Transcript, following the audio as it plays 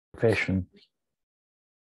profession.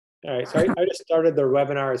 All right, so I just started the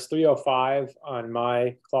webinar. It's 3:05 on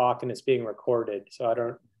my clock, and it's being recorded. So I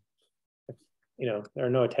don't, there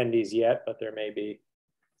are no attendees yet, but there may be.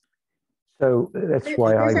 So that's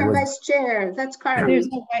why there's I our would. vice chair. That's Carmen. There's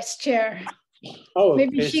no vice chair. Oh,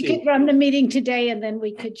 maybe she could run the meeting today, and then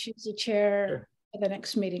we could choose a chair for the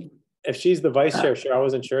next meeting. If she's the vice chair, sure. I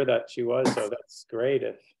wasn't sure that she was, so that's great.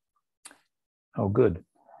 Oh, good.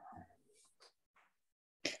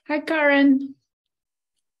 Hi, Karen.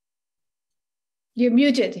 You're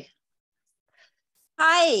muted.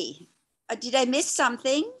 Hi. Did I miss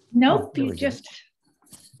something? Nope, you just.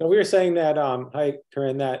 So we were saying that, hi,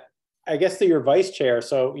 Corinne, that I guess that you're vice chair.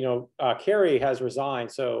 So, Carrie has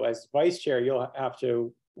resigned. So as vice chair, you'll have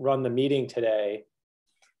to run the meeting today.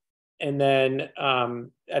 And then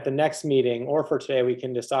at the next meeting or for today, we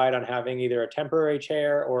can decide on having either a temporary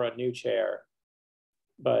chair or a new chair.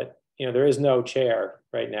 But, there is no chair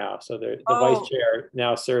right now. So the vice chair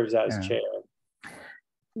now serves as chair.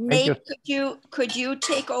 Nate, could you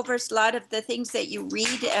take over a lot of the things that you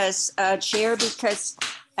read as chair, because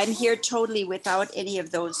I'm here totally without any of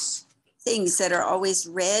those things that are always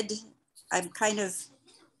read. I'm kind of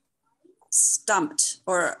stumped,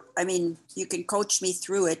 you can coach me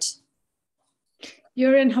through it.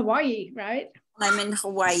 You're in Hawaii, right? I'm in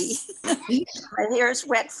Hawaii. My hair is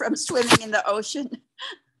wet from swimming in the ocean.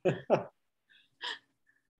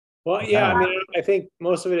 Well, yeah, I think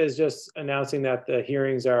most of it is just announcing that the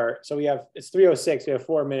hearings are, so it's 3:06, we have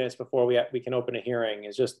 4 minutes before we can open a hearing.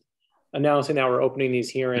 It's just announcing that we're opening these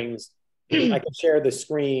hearings. I can share the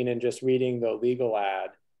screen and just reading the legal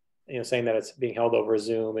ad, saying that it's being held over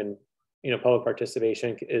Zoom and, public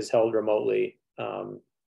participation is held remotely. And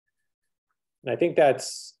I think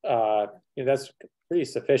that's pretty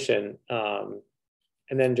sufficient. And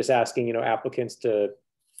then just asking, applicants to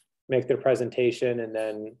make their presentation and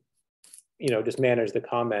then, just manage the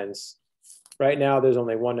comments. Right now, there's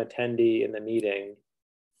only one attendee in the meeting.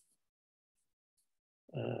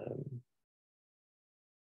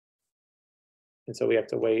 And so we have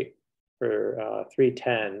to wait for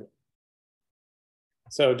 3:10.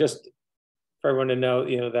 So just for everyone to know,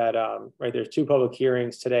 that there's 2 public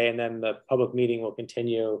hearings today, and then the public meeting will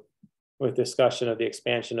continue with discussion of the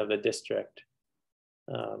expansion of the district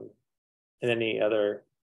and any other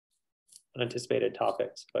unanticipated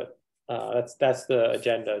topics. But that's the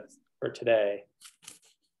agenda for today.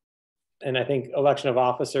 And I think election of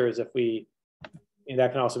officers,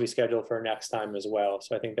 that can also be scheduled for next time as well.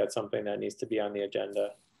 So I think that's something that needs to be on the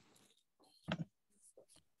agenda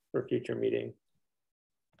for future meeting.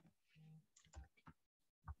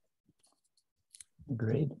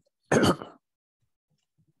 Great.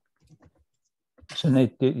 So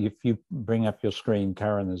Nate, if you bring up your screen,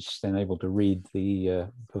 Karen is then able to read the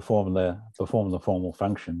perform the formal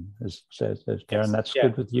function. As Karen, that's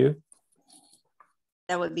good with you?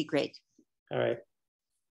 That would be great. All right.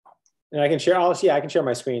 And I can share, I can share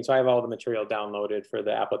my screen. So I have all the material downloaded for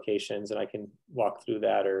the applications, and I can walk through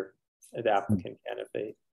that, or the applicant can if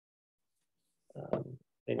they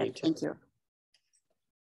need to. Thank you.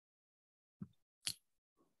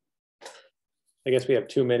 I guess we have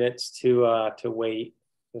 2 minutes to wait,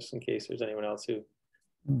 just in case there's anyone else who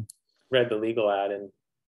read the legal ad. And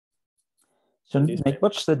so, Nick,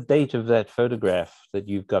 what's the date of that photograph that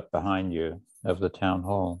you've got behind you of the town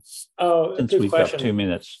hall? Oh, since we've got 2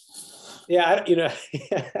 minutes. Yeah,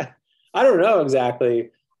 I don't know exactly.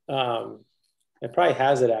 It probably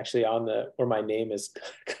has it actually on where my name is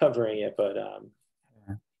covering it, but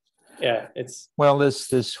yeah, it's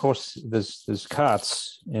there's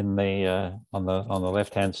carts in the on the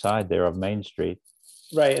left hand side there of Main Street,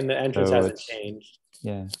 right, and the entrance hasn't changed.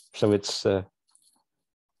 Yeah, so it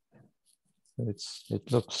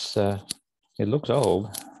looks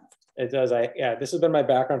old. It does. This has been my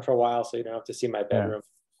background for a while, so you don't have to see my bedroom.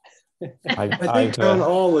 Yeah. I think Town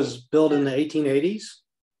Hall was built in the 1880s.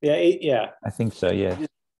 Yeah. I think so. Yeah.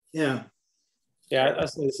 Yeah. Yeah.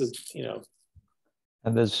 This is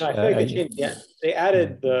And there's. I feel like they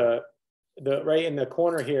added the right in the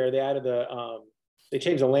corner here. They added they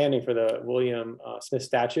changed the landing for the William Smith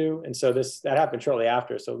statue, and so that happened shortly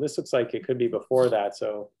after. So this looks like it could be before that.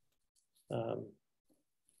 So,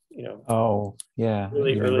 Oh yeah.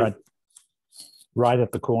 Really early. Right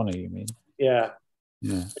at the corner, you mean? Yeah.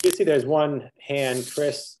 Yeah. I can see there's one hand,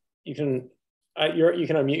 Chris. You can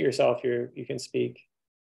unmute yourself. You can speak.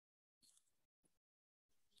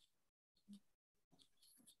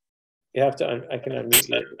 You have to. I can unmute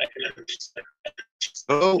you.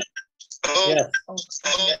 Oh. Yes.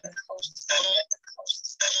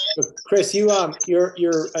 So Chris, you're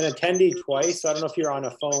an attendee twice. So I don't know if you're on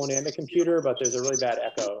a phone and a computer, but there's a really bad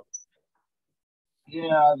echo.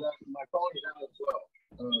 Yeah, my phone is down as well.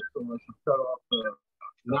 So I should shut off the.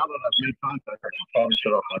 Now that I've made contact, I should probably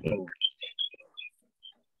shut off my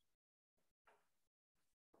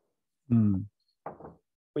phone.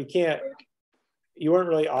 We can't. You weren't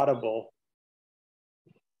really audible.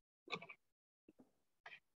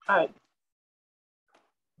 All right.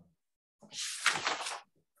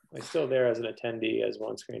 I'm still there as an attendee as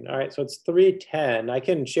one screen. All right, so it's 3:10. I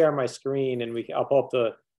can share my screen and I'll pull up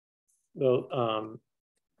I'll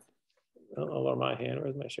lower my hand.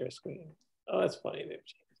 Where's my share screen? Oh, that's funny.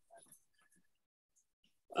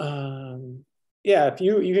 Yeah, if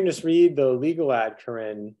you can just read the legal ad,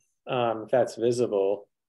 Corinne, if that's visible.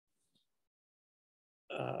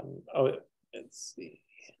 Oh, let's see.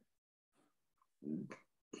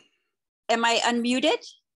 Am I unmuted?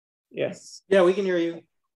 Yes. Yeah, we can hear you.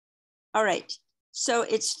 All right. So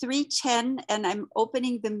it's 3:10 and I'm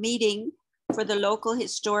opening the meeting for the Local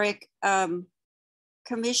Historic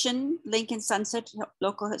Commission, Lincoln Sunset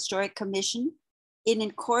Local Historic Commission, in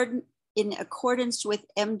accordance with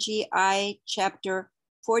MGI Chapter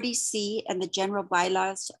 40C and the general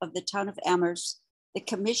bylaws of the town of Amherst. The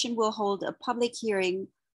commission will hold a public hearing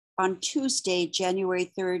on Tuesday, January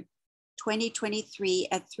 3rd, 2023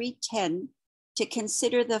 at 3:10 to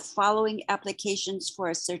consider the following applications for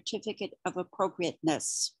a certificate of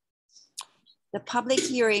appropriateness. The public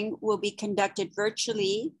hearing will be conducted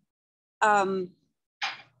virtually. By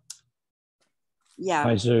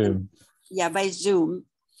Zoom. Yeah, by Zoom.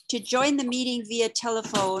 To join the meeting via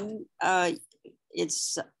telephone,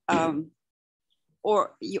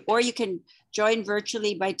 or you can join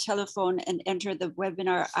virtually by telephone and enter the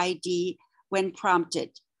webinar ID when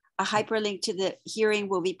prompted. A hyperlink to the hearing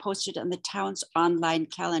will be posted on the town's online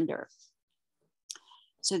calendar.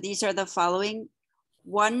 So these are the following: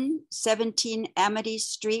 117 Amity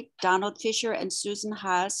Street, Donald Fisher and Susan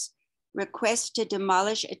Haas request to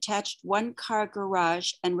demolish attached one-car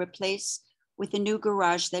garage and replace with a new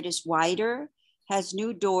garage that is wider, has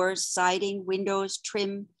new doors, siding, windows,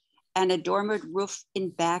 trim, and a dormered roof in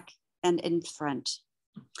back and in front.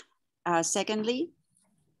 Secondly,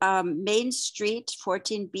 Main Street,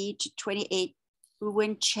 14B to 28,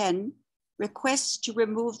 Uwin Chen, requests to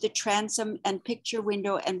remove the transom and picture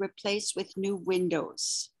window and replace with new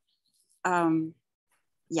windows.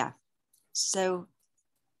 Yeah, so.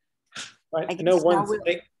 Right. I know one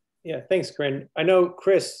thing. Yeah, thanks, Corinne. I know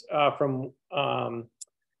Chris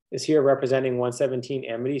is here representing 117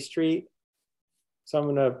 Amity Street. So I'm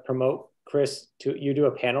going to promote Chris to you do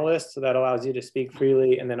a panelist, so that allows you to speak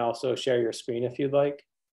freely and then also share your screen if you'd like.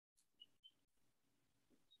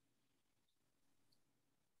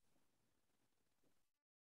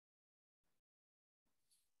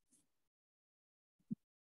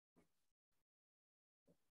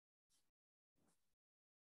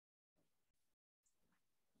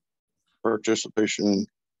 Participation.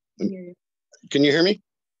 Can you hear me?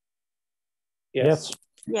 Yes.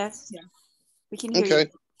 Yes. Yeah. We can hear you.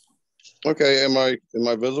 Okay. Am I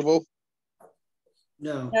visible?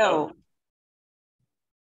 No. No.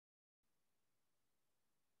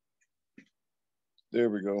 There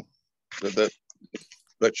we go.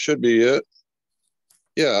 That should be it.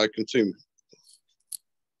 Yeah, I can see.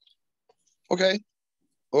 Okay.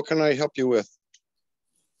 What can I help you with?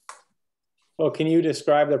 Well, can you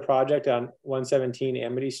describe the project on 117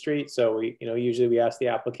 Amity Street? So we, usually we ask the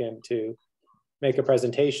applicant to make a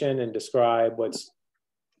presentation and describe what's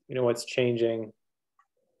changing.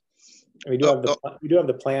 We do have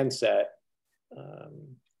the plan set.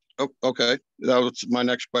 Okay, that was my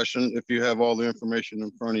next question. If you have all the information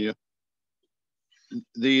in front of you,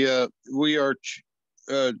 we are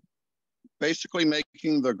basically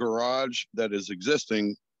making the garage that is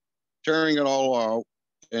existing, tearing it all out,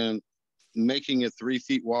 and making it 3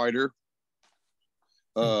 feet wider.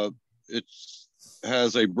 It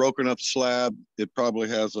has a broken up slab. It probably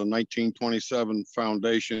has a 1927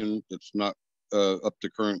 foundation. It's not up to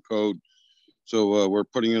current code. So we're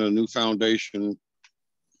putting in a new foundation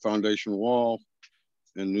wall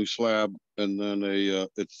and new slab. And then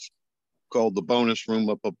it's called the bonus room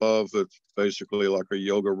up above. It's basically like a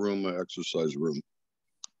yoga room, an exercise room.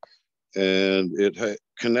 And it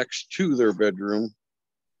connects to their bedroom.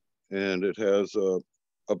 And it has a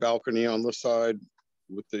balcony on the side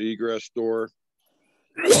with the egress door.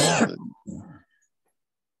 A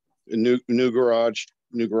new garage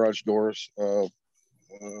doors.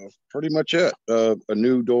 Pretty much it. A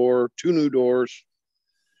new door, 2 new doors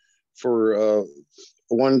for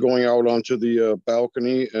one going out onto the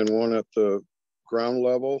balcony and one at the ground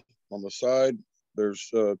level on the side. There's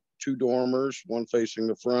 2 dormers, one facing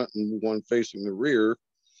the front and one facing the rear.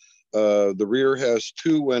 The rear has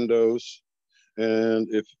 2 windows, And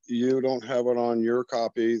if you don't have it on your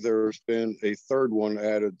copy, there's been a third one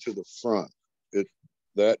added to the front.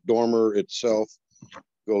 That dormer itself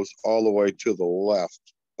goes all the way to the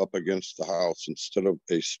left up against the house instead of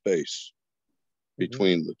a space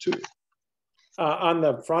between the two. On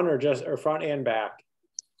the front or front and back?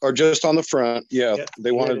 Or just on the front. Yeah, Yep.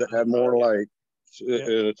 they wanted to add more light. Yep.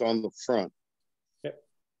 It's on the front. Yep.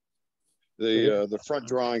 The front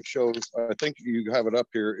drawing shows, I think you have it up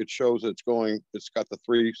here. It shows it's got the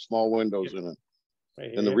 3 small windows in it.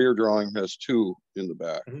 Right And the rear drawing has 2 in the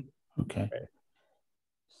back. Okay. Right.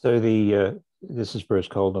 So this is Bruce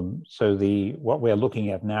Coldham. So what we're looking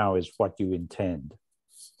at now is what you intend.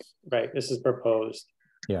 Right. This is proposed.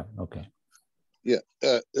 Yeah. Okay. Yeah.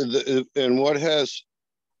 And what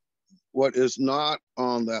is not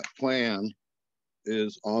on that plan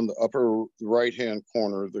is on the upper right-hand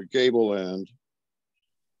corner, the gable end.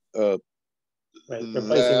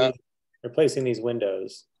 Right. Replacing these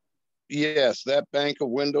windows. Yes, that bank of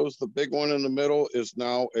windows, the big one in the middle, is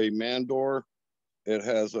now a man door. It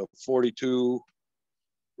has a 42,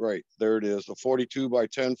 right, there it is, a 42 by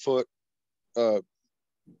 10 foot,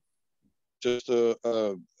 just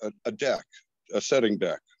a deck, a setting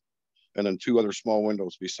deck, and then 2 other small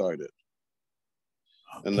windows beside it.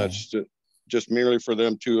 Okay. And that's just merely for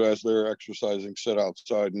them to, as they're exercising, sit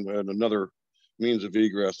outside, and another means of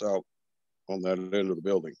egress out on that end of the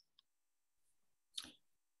building.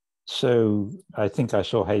 So I think I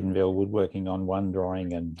saw Haydenville woodworking on one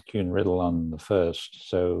drawing and Kuhn Riddle on the first.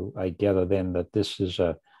 So I gather then that this is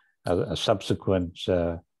a subsequent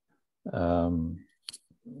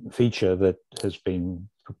feature that has been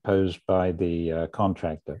proposed by the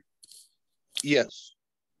contractor. Yes.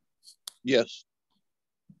 Yes.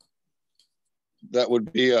 That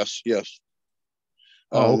would be us. Yes.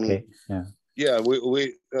 Oh, okay. Yeah. Yeah,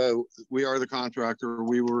 we are the contractor.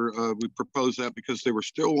 We proposed that because they were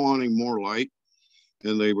still wanting more light,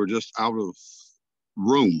 and they were just out of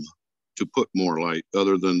room to put more light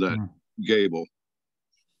other than that gable.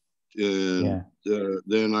 And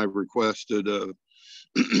then I requested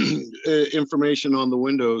information on the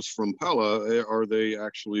windows from Pella. Are they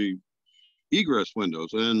actually egress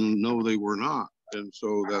windows? And no, they were not. And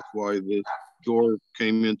so that's why this door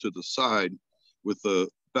came into the side with the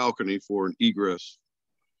balcony for an egress,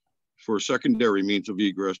 for a secondary means of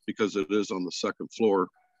egress, because it is on the second floor.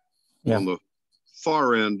 On the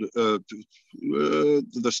far end. The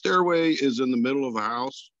stairway is in the middle of the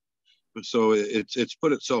house, so it's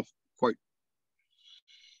put itself quite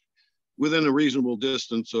within a reasonable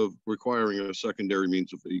distance of requiring a secondary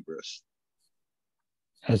means of egress.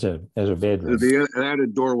 As a bedroom. The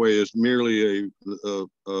added doorway is merely a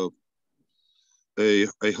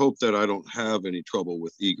hope that I don't have any trouble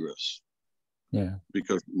with egress. Yeah.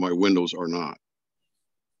 Because my windows are not.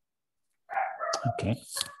 Okay.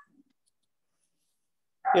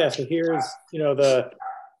 Yeah, so here's,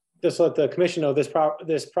 just let the commission know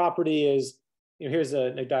this property is, here's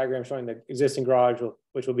a diagram showing the existing garage,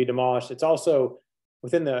 which will be demolished. It's also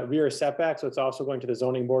within the rear setback, so it's also going to the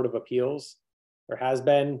Zoning Board of Appeals, or has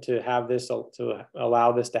been, to have this, to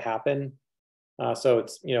allow this to happen. So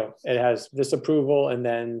it's, it has this approval, and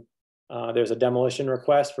then there's a demolition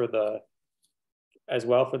request as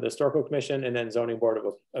well for the Historical Commission, and then Zoning Board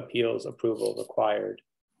of Appeals approval required.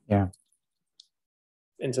 Yeah.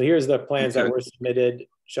 And so here's the plans that were submitted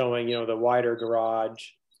showing, the wider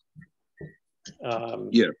garage,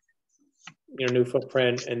 new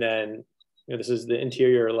footprint, and then, this is the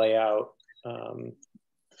interior layout.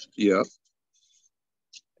 Yeah.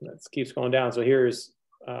 And that keeps going down. So here's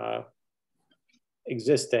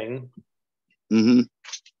existing for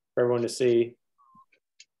everyone to see.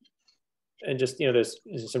 And just, there's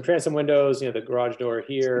some transom windows, the garage door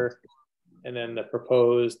here, and then the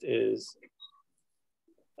proposed is,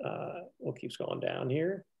 we'll keep going down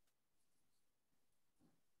here.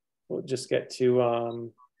 We'll just get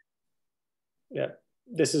to,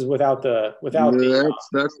 this is without that's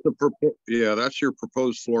your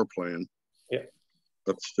proposed floor plan. Yeah.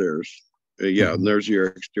 Upstairs. And there's your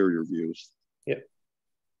exterior views. Yep.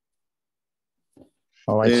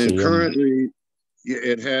 Oh, I see. And currently,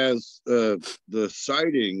 it has the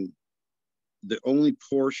siding. The only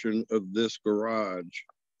portion of this garage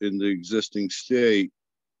in the existing state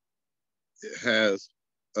has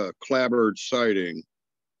clapboard siding,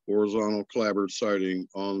 horizontal clapboard siding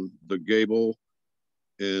on the gable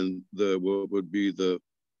and what would be the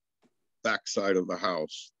back side of the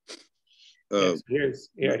house. Here's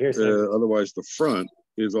otherwise the front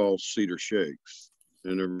is all cedar shakes,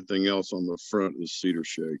 and everything else on the front is cedar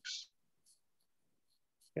shakes.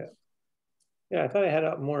 Yeah, I thought I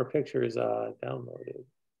had more pictures downloaded.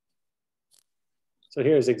 So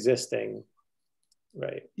here's existing,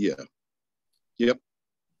 right? Yeah. Yep.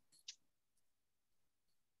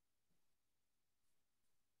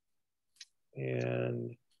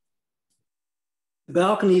 And The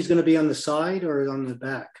balcony is going to be on the side or on the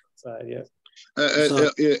back? side, yeah. As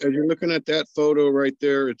you're looking at that photo right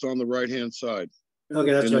there, it's on the right-hand side.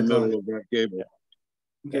 Okay, that's in the what I thought. middle of that gable.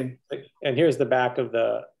 Okay. And here's the back of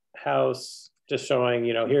the house, just showing,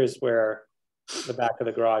 you know, here's where the back of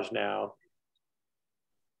the garage now.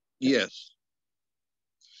 Yes.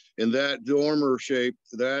 And that dormer shape,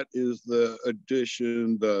 that is the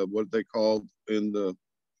addition, the what they called in the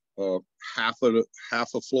half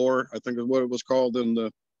a floor, I think is what it was called in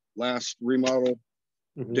the last remodel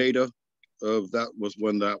data of that was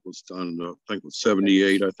when that was done. I think it was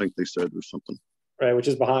 78, I think they said, or something. Right, which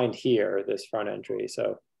is behind here, this front entry.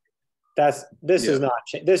 So this is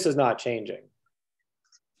not changing.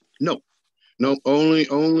 No,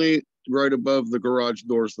 only right above the garage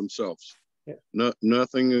doors themselves. Yeah.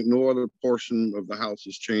 Nothing, no other portion of the house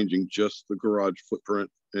is changing, just the garage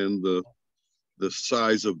footprint and the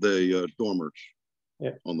size of the dormers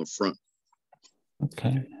on the front.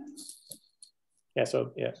 Okay. Yeah,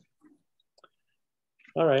 so yeah.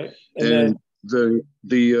 All right. And then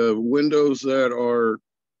the windows that are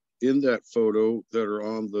in that photo that are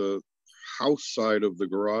on the house side of the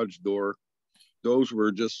garage door, those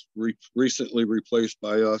were just recently replaced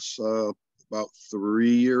by us about 3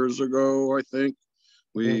 years ago, I think.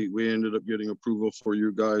 We ended up getting approval for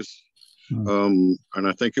you guys. And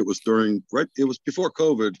I think it was it was before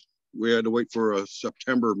COVID. We had to wait for a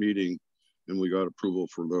September meeting and we got approval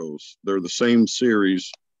for those. They're the same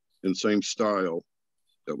series and same style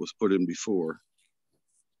that was put in before.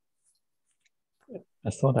 I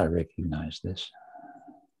thought I recognized this.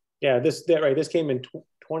 Yeah, this came in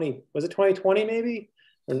 20, was it 2020 maybe?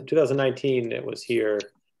 Or in 2019 it was here.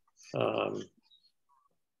 So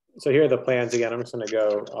here are the plans again. I'm just going to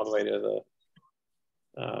go all the way to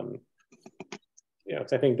the, you know,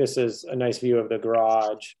 'cause I think this is a nice view of the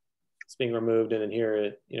garage. It's being removed, and then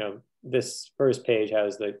here, you know, this first page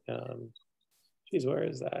has the, geez, where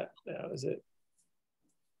is that now? Is it?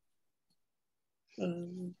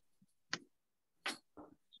 The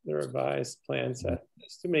revised plan set.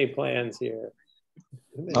 There's too many plans here.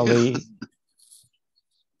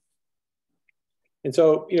 And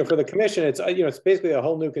so, you know, for the commission, it's, you know, it's basically a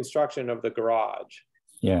whole new construction of the garage.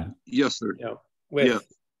 Yeah. Yes, sir. You know, with,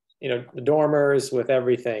 you know, the dormers, with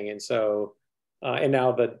everything. And so, and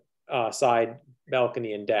now the side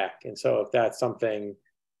balcony and deck. And so if that's something,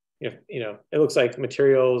 if, you know, it looks like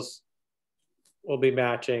materials will be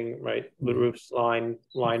matching, right? The roofs line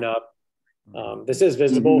up. This is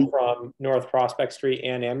visible from North Prospect Street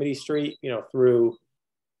and Amity Street, you know, through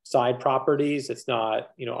side properties. It's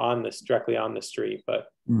not, you know, on this directly on the street,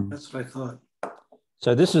 but that's what I thought.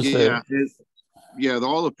 So this is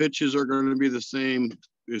all the pitches are going to be the same,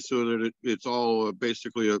 so that it's all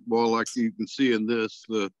basically like you can see in this,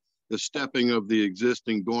 the stepping of the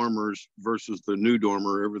existing dormers versus the new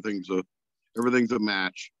dormer, everything's a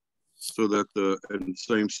match, so that the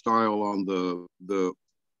same style on the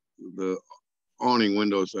awning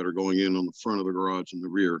windows that are going in on the front of the garage and the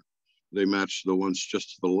rear, they match the ones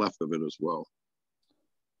just to the left of it as well.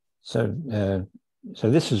 So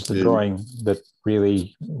this is the drawing that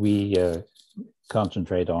really we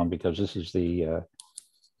concentrate on, because this is the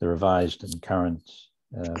revised and current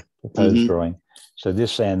proposed drawing. So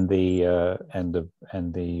this and the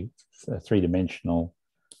three-dimensional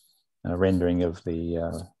rendering of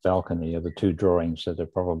the balcony are the two drawings that are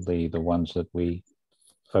probably the ones that we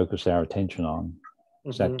focus our attention on.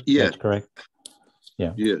 Is that that's correct?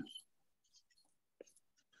 Yeah. Yes.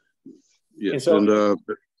 Yes. And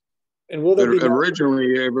will there be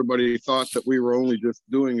originally everybody thought that we were only just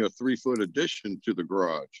doing a 3-foot addition to the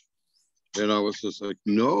garage, and I was just like,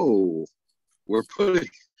 no, we're putting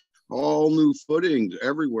all new footings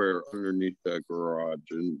everywhere underneath that garage,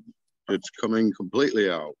 and it's coming completely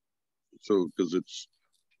out. So because it's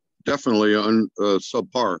definitely on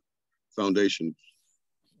subpar foundation.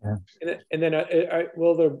 Yeah. And then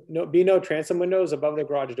will there be no transom windows above the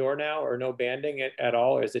garage door now, or no banding at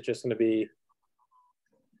all? Or is it just going to be?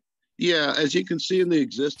 Yeah, as you can see in the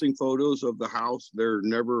existing photos of the house,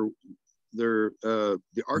 the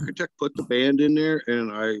architect put the band in there,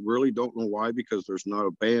 and I really don't know why, because there's not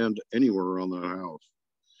a band anywhere on the house.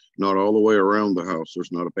 Not all the way around the house,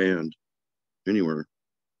 there's not a band anywhere.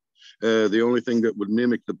 The only thing that would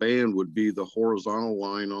mimic the band would be the horizontal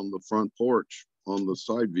line on the front porch on the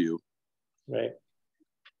side view. Right.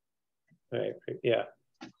 Yeah.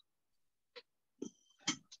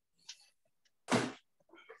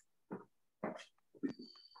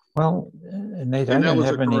 Well, Nate, I And that don't was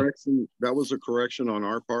a have any. correction. That was a correction on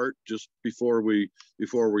our part just before we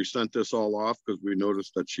sent this all off, because we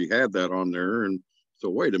noticed that she had that on there, and so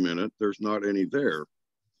wait a minute, there's not any there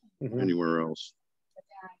anywhere else.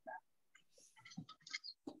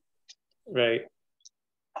 Right.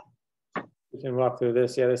 We can walk through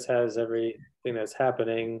this. Yeah, this has everything that's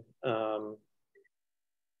happening.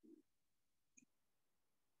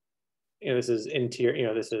 This is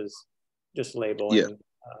interior, this is just labeling. Yeah.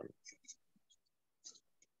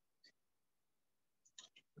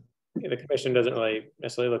 The commission doesn't really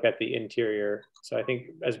necessarily look at the interior. So I think,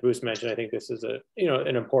 as Bruce mentioned, I think this is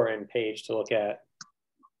an important page to look at.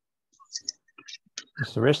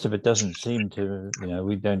 The rest of it doesn't seem to,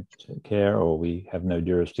 we don't care, or we have no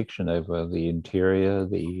jurisdiction over the interior.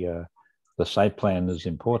 The site plan is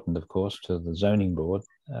important, of course, to the zoning board.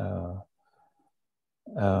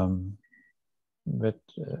 But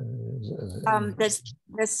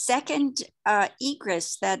the second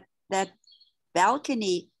egress, that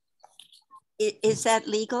balcony, is that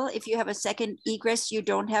legal? If you have a second egress, you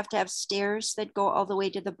don't have to have stairs that go all the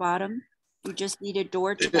way to the bottom. You just need a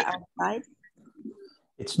door to the outside.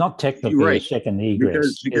 It's not technically a second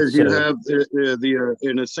egress. Because you have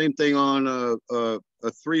and the same thing on a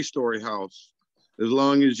 3-story house. As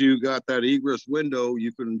long as you got that egress window,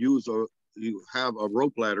 you can you have a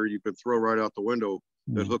rope ladder you can throw right out the window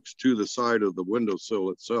that hooks to the side of the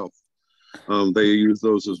windowsill itself. They use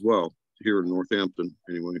those as well here in Northampton,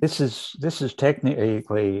 anyway. This is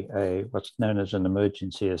technically what's known as an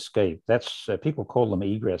emergency escape. That's people call them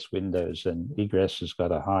egress windows, and egress has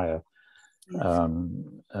got a higher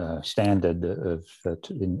standard of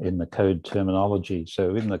in the code terminology.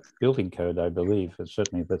 So in the building code, I believe,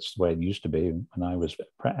 certainly that's the way it used to be when I was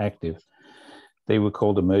active, they were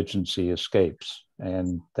called emergency escapes,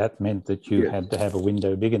 and that meant that you had to have a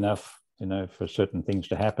window big enough, for certain things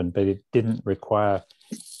to happen, but it didn't require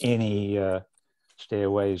any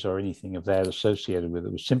stairways or anything of that associated with it.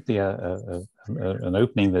 It was simply an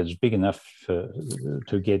opening that's big enough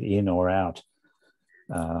to get in or out.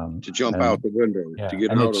 To jump out the window, to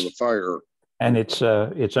get out of the fire. And it's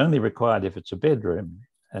only required if it's a bedroom.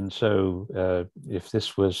 And so if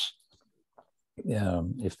this was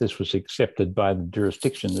accepted by the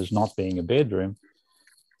jurisdiction as not being a bedroom,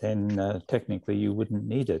 then technically you wouldn't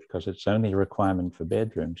need it, because it's only a requirement for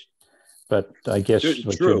bedrooms. But I guess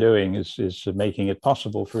what you're doing is making it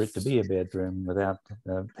possible for it to be a bedroom without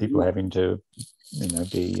people having to,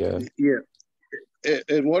 be.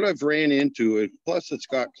 And what I've ran into, plus it's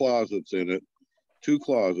got closets in it, 2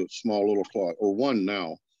 closets, small little closet, or 1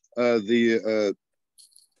 now. With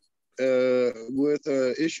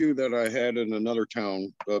an issue that I had in another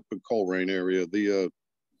town up in Coleraine area, there's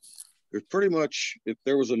pretty much, if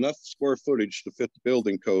there was enough square footage to fit the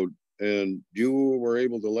building code, and you were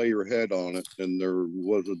able to lay your head on it, and there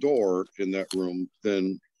was a door in that room,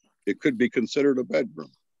 then it could be considered a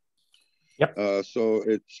bedroom. Yep. So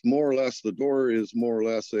it's more or less, the door is more or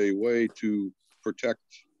less a way to protect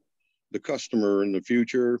the customer in the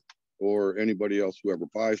future, or anybody else who ever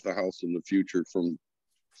buys the house in the future, from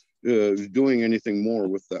doing anything more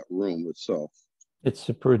with that room itself. It's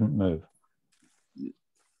a prudent move.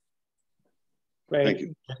 Right. Thank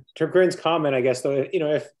you. To Corinne's comment, I guess, though,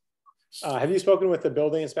 if have you spoken with the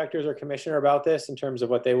building inspectors or commissioner about this in terms of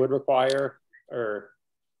what they would require, or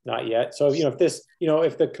not yet? So, if this,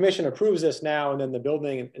 if the commission approves this now, and then the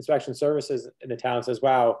building inspection services in the town says,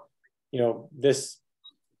 wow, this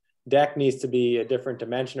deck needs to be a different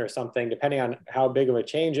dimension or something, depending on how big of a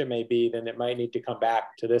change it may be, then it might need to come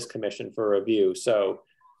back to this commission for review. So,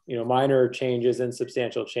 minor changes and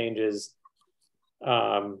substantial changes,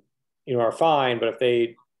 are fine, but if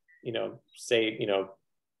they, say,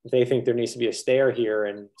 if they think there needs to be a stair here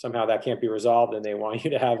and somehow that can't be resolved and they want you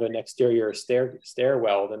to have an exterior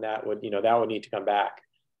stairwell, then that would need to come back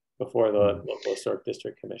before the local historic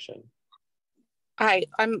district commission.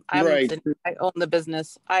 I'm right. I own the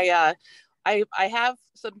business. I have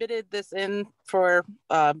submitted this in for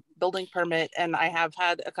building permit, and I have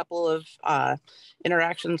had a couple of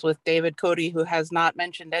interactions with David Cody, who has not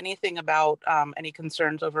mentioned anything about any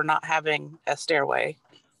concerns over not having a stairway.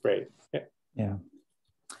 Great. Yeah.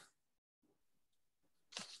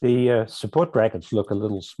 The support brackets look a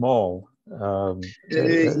little small.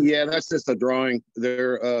 Yeah, that's just a drawing.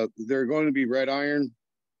 They're going to be red iron.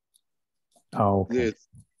 Oh, okay. It's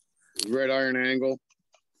red iron angle.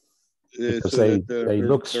 Because So they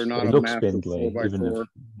look massive spindly, 4x4.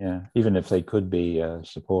 even if they could be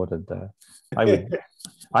supported.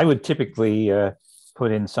 I would typically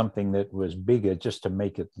put in something that was bigger just to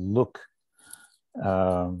make it look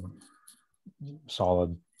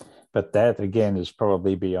solid. but that again is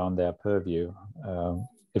probably beyond our purview.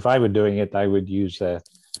 If I were doing it, I would use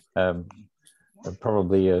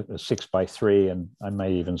probably a 6x3, and I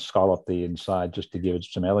may even scallop the inside just to give it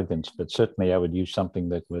some elegance. But certainly I would use something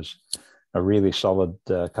that was a really solid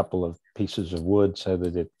couple of pieces of wood so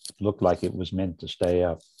that it looked like it was meant to stay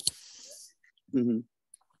up. Mm-hmm.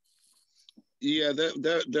 Yeah,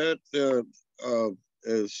 that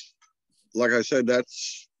is, like I said,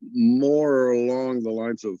 that's more along the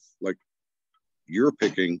lines of like you're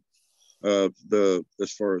picking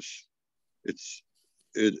as far as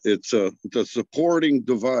it's a supporting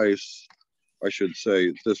device, I should say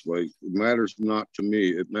it this way. It matters not to me.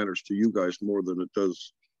 It matters to you guys more than it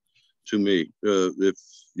does to me. If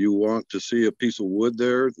you want to see a piece of wood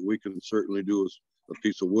there, we can certainly do a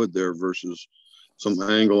piece of wood there versus some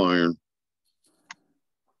angle iron.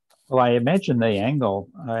 Well, I imagine the angle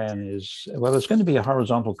iron is, well, there's going to be a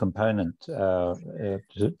horizontal component to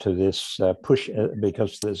this push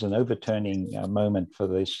because there's an overturning moment for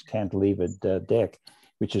this cantilevered deck,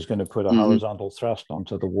 which is going to put a horizontal thrust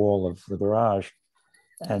onto the wall of the garage.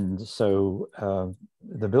 And so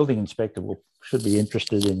the building inspector should be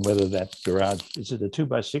interested in whether that garage, is it a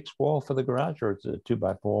 2x6 wall for the garage or is it a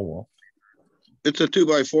 2x4 wall? It's a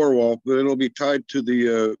 2x4 wall, but it'll be tied to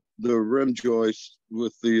the rim joist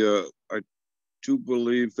with the I do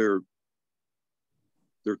believe they're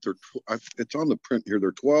it's on the print here.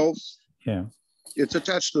 They're 12s. Yeah. It's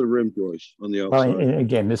attached to the rim joist on the outside. Well,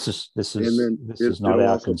 again, this is not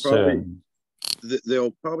our concern.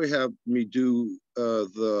 They'll probably have me do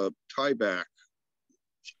the tie back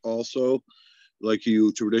also, like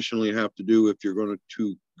you traditionally have to do if you're going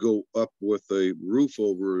to go up with a roof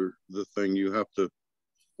over the thing. You have to,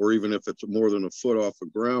 or even if it's more than a foot off the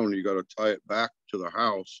ground, you got to tie it back to the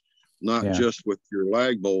house, not just with your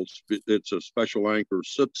lag bolts. It's a special anchor,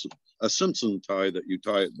 a Simpson tie that you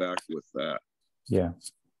tie it back with that. Yeah.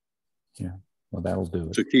 Yeah. Well, that'll do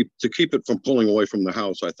it. To keep it from pulling away from the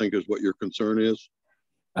house, I think is what your concern is.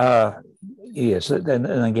 Yes, and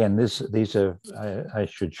again, these are. I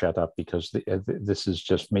should shut up because this is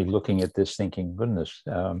just me looking at this, thinking, goodness,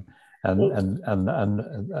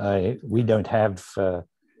 we don't have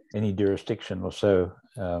any jurisdiction or so.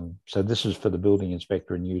 So this is for the building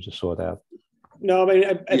inspector and you to sort out. No, I mean,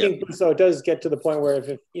 I think so. It does get to the point where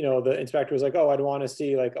if you know the inspector was like, "Oh, I'd want to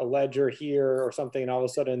see like a ledger here or something," and all of a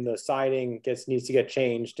sudden the siding needs to get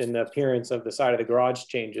changed and the appearance of the side of the garage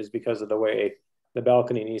changes because of the way the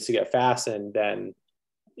balcony needs to get fastened, then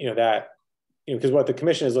because what the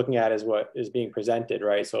commission is looking at is what is being presented,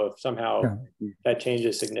 right? So if somehow that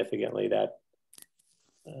changes significantly, that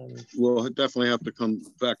we'll definitely have to come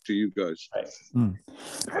back to you guys.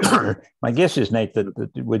 Right. My guess is, Nate,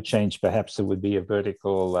 that it would change. Perhaps there would be a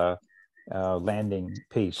vertical landing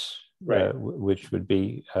piece, right, which would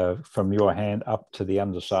be from your hand up to the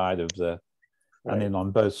underside of the, and then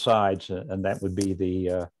on both sides, and that would be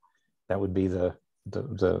the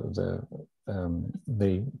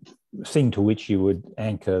thing to which you would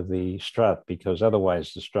anchor the strut, because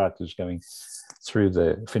otherwise the strut is going through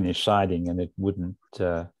the finished siding and it wouldn't.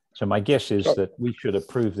 So my guess is that we should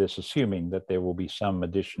approve this, assuming that there will be some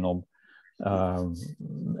additional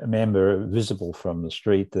member visible from the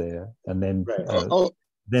street there, and then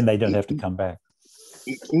then they don't have to come back.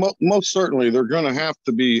 Most certainly, they're going to have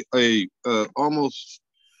to be almost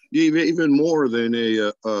even more than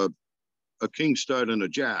a king stud and a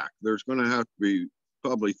jack. There's going to have to be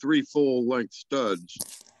probably 3 full-length studs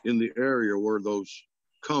in the area where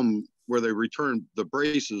where they return, the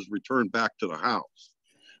braces return back to the house,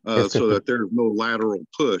 so that there's no lateral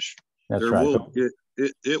push. That's right.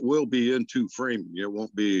 It will be into framing. It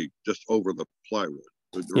won't be just over the plywood.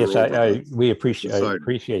 Yes, we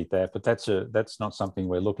appreciate that, but that's not something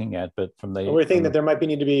we're looking at. But we're thinking that there might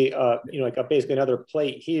need to be like basically another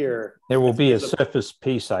plate here. There will be a surface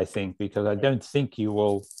piece, I think, because I don't think you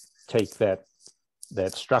will take that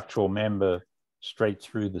structural member straight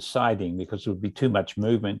through the siding, because it would be too much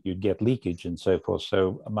movement. You'd get leakage and so forth.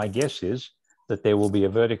 So my guess is that there will be a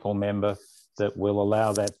vertical member that will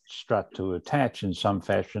allow that strut to attach in some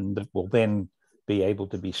fashion that will then be able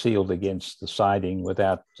to be sealed against the siding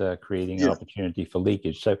without creating an opportunity for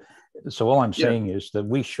leakage. So all I'm saying is that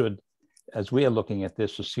we should, as we are looking at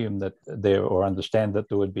this, assume that understand that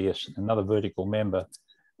there would be another vertical member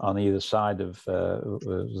on either side of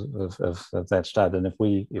that stud. And if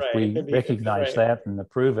we recognize that and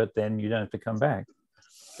approve it, then you don't have to come back.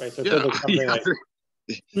 Right. So there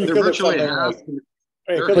virtually has to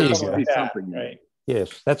be something. Right.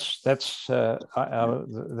 Yes, that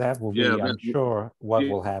will be, I'm sure, what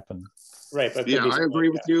will happen. Right. But I agree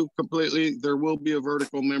with you completely. There will be a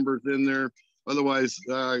vertical members in there. Otherwise,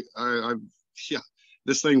 yeah,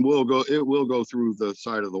 this thing will go through the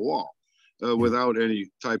side of the wall without any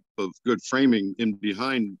type of good framing in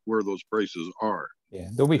behind where those braces are. Yeah,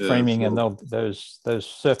 there'll be framing, and those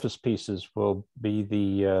surface pieces will be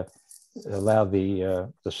the allow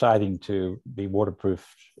the siding to be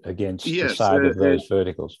waterproof against the side of those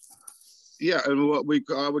verticals. Yeah, and what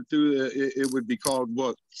I would do, it would be called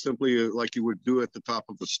what simply like you would do at the top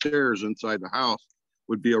of the stairs inside the house,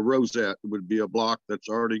 would be a rosette. It would be a block that's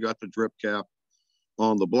already got the drip cap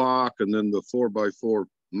on the block, and then the 4x4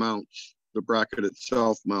 mounts, the bracket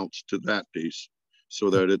itself mounts to that piece, so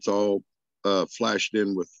that it's all flashed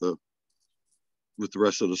in with the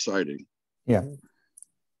rest of the siding. Yeah.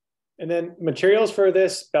 And then materials for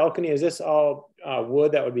this balcony, is this all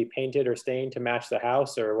wood that would be painted or stained to match the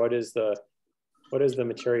house, or what is the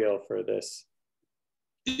material for this?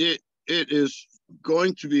 It is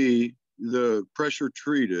going to be the pressure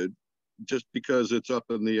treated, just because it's up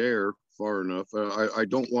in the air far enough.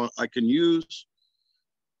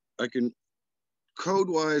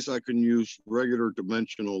 Code-wise, I can use regular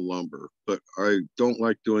dimensional lumber, but I don't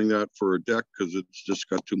like doing that for a deck because it's just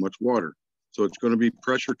got too much water. So it's going to be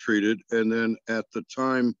pressure treated. And then at the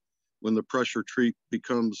time when the pressure treat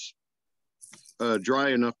becomes dry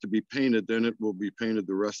enough to be painted, then it will be painted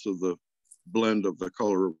the rest of the blend of the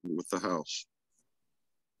color with the house.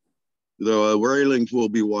 The railings will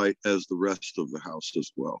be white as the rest of the house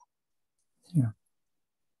as well. Yeah.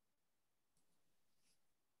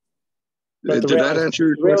 Did that answer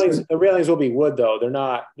your question? The railings will be wood though. They're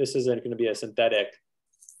not, this isn't going to be a synthetic.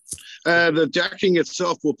 The decking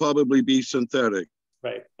itself will probably be synthetic.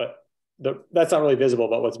 Right, but that's not really visible,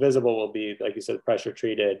 but what's visible will be, like you said, pressure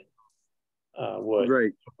treated wood.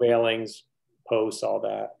 Right. Railings, posts, all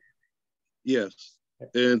that. Yes.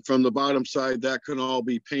 And from the bottom side, that can all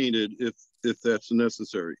be painted if that's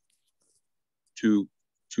necessary to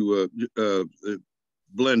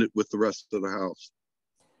blend it with the rest of the house.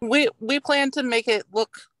 We plan to make it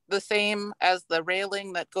look the same as the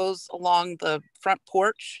railing that goes along the front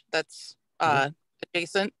porch that's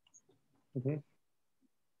adjacent. Mm-hmm.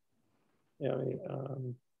 Yeah,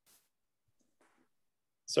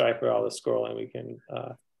 sorry for all the scrolling. We can,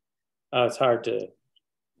 it's hard to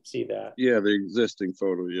see that. Yeah, the existing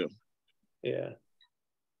photo, yeah. Yeah.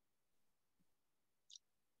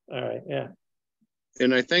 All right, yeah.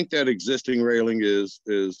 And I think that existing railing is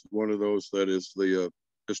one of those that is the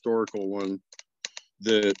historical one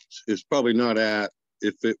that is probably not at,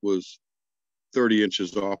 if it was 30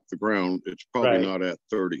 inches off the ground, it's probably not at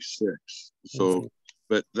 36. So,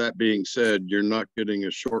 but that being said, you're not getting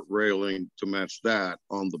a short railing to match that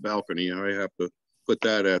on the balcony. I have to put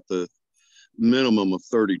that at the minimum of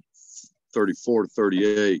 34 to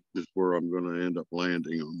 38 is where I'm going to end up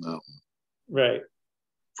landing on that one. Right.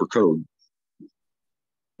 For code.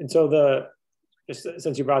 And so just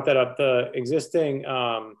since you brought that up, the existing,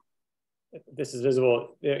 this is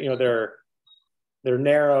visible, you know, they're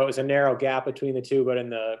narrow, it's a narrow gap between the two, but in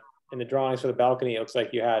the drawings for the balcony, it looks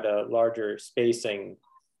like you had a larger spacing.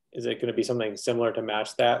 Is it going to be something similar to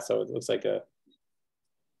match that? So it looks like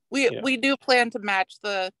we do plan to match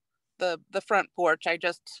the front porch. I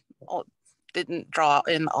just didn't draw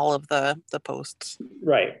in all of the posts.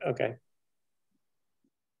 Right. Okay.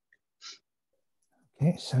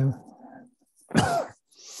 Okay, so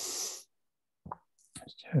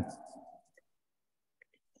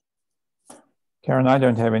Karen, I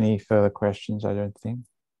don't have any further questions, I don't think.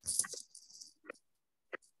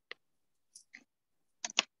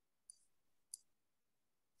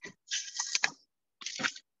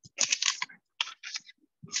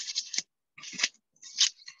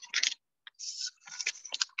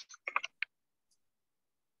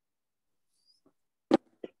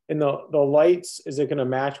 And the lights, is it going to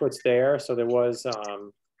match what's there? So there was, I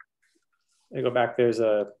go back, there's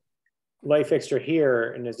a light fixture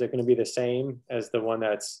here, and is it going to be the same as the one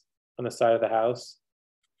that's on the side of the house?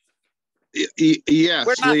 Yes,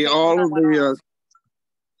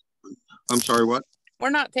 I'm sorry, what? We're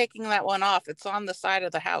not taking that one off. It's on the side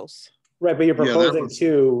of the house. Right, but you're proposing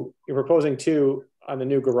two on the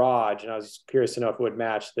new garage, and I was curious to know if it would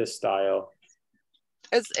match this style.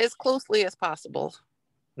 As closely as possible.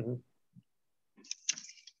 Mm-hmm.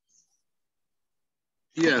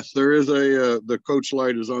 Yes, there is the coach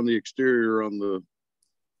light is on the exterior on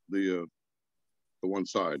the one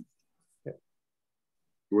side. Yeah.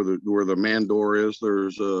 Where the man door is,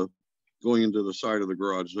 there's going into the side of the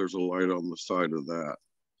garage, there's a light on the side of that.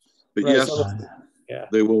 But right, yes, so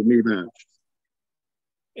they will be matched.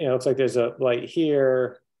 You know, it's like there's a light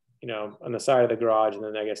here, you know, on the side of the garage, and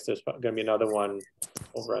then I guess there's going to be another one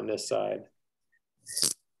over on this side.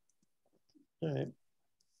 All right.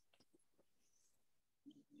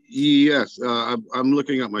 Yes, I'm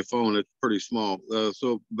looking at my phone. It's pretty small.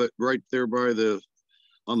 But right there by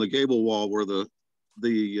on the gable wall where the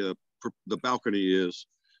balcony is,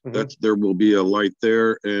 Mhm. there will be a light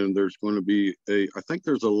there, and there's going to be I think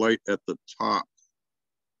there's a light at the top.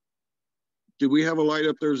 Do we have a light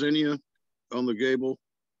up there, Zinnia, on the gable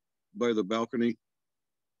by the balcony?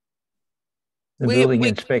 The building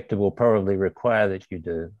inspector will probably require that you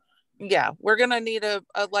do. Yeah, we're gonna need a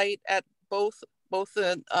light at both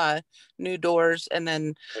the new doors, and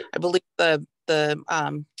then I believe the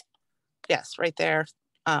yes, right there.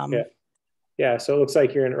 Yeah, so it looks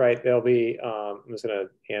like you're in, right, there'll be, I'm just gonna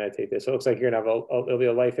annotate this. So it looks like you're gonna have there'll be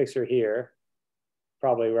a light fixture here,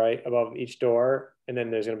 probably right above each door, and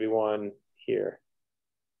then there's gonna be one here,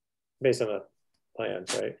 based on the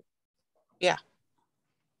plans, right? Yeah.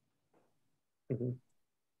 Mhm.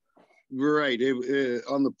 Right.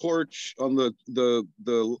 On the porch, on the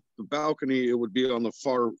balcony, it would be on the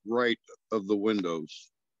far right of the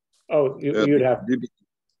windows. Oh, you'd have.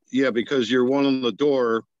 Yeah, because your one on the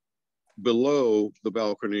door below the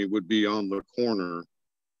balcony would be on the corner.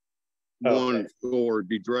 One door would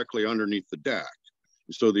be directly underneath the deck.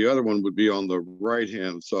 So the other one would be on the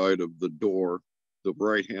right-hand side of the door, the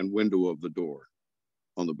right-hand window of the door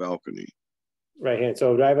on the balcony. Right hand.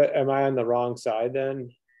 So am I on the wrong side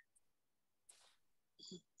then?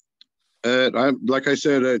 Like I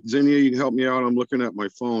said, Zinnia, you can help me out. I'm looking at my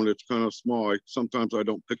phone. It's kind of small. Sometimes I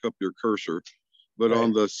don't pick up your cursor. But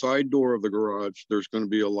on the side door of the garage, there's going to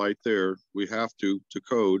be a light there. We have to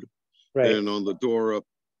code. Right. And on the door up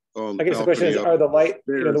on the balcony. I guess the question is, are the light,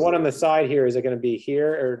 the one on the side here, is it going to be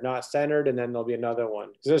here or not centered? And then there'll be another one.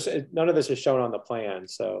 Because none of this is shown on the plan,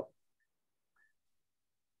 so.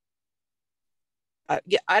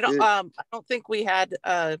 Yeah, I don't think we had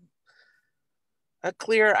a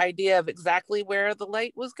clear idea of exactly where the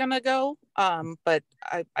light was going to go. But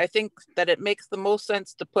I think that it makes the most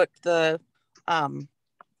sense to put the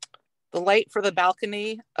light for the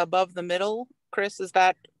balcony above the middle. Chris, is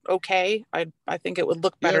that okay? I think it would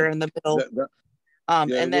look better in the middle.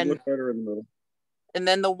 And then look better in the middle. And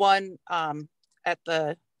then the one at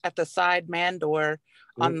the side man door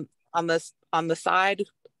on the side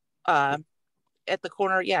at the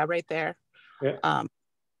corner, yeah, right there. Yeah.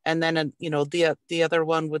 And then the other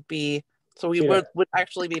one would be, so we would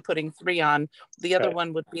actually be putting 3 on. The other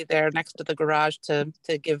one would be there next to the garage to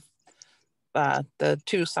give the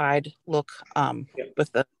 2 side look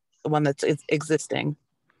with the one that's existing.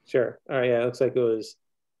 Sure. All right. Yeah, it looks like it was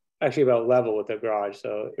actually about level with the garage.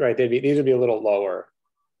 So right, these would be a little lower.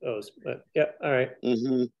 Those, but yeah. All right.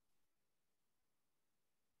 Mm-hmm.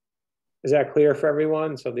 Is that clear for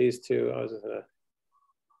everyone? So these two, I was just gonna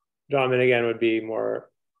draw them in again. Would be more,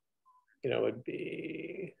 would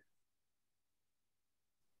be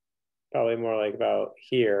probably more like about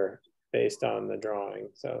here based on the drawing.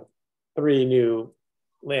 So 3 new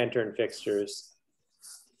lantern fixtures.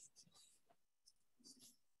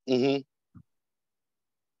 Mm-hmm.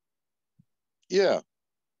 Yeah.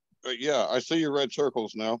 Yeah, I see your red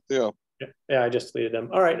circles now. Yeah. Yeah, I just deleted them.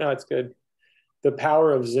 All right, no, it's good. The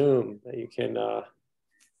power of Zoom that you can.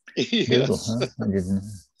 Yes. Huh? I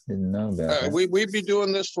didn't know about that. We'd be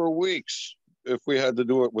doing this for weeks if we had to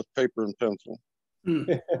do it with paper and pencil.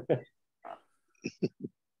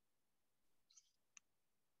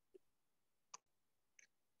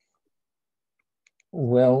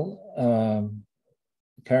 Well,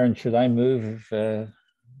 Karen, should I move?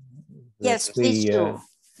 Yes, please do.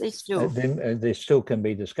 Please do. There still can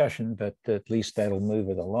be discussion, but at least that'll move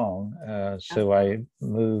it along. So I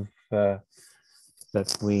move that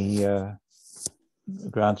we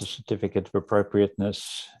grant a certificate of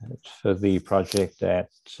appropriateness for the project at,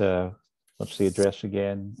 what's the address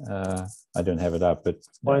again? I don't have it up, but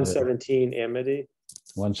 117 Amity.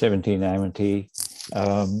 117 Amity,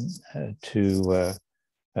 to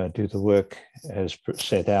do the work as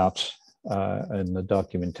set out in the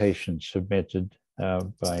documentation submitted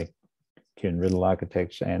by Kuhn Riddle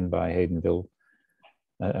Architects and by Haydenville,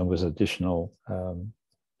 and with additional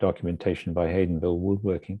documentation by Haydenville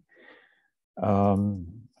Woodworking,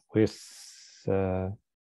 with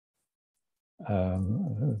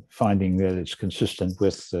finding that it's consistent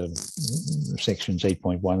with sections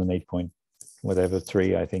 8.1 and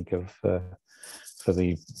 8.3, I think, of for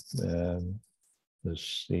the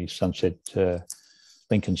Sunset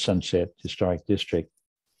Lincoln Sunset Historic District.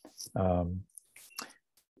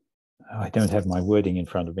 I don't have my wording in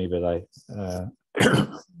front of me, but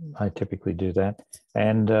I typically do that,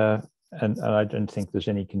 and I don't think there's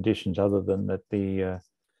any conditions other than that the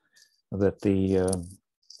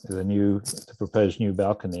the proposed new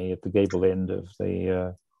balcony at the gable end of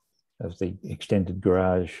the extended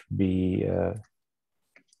garage be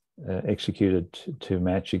executed to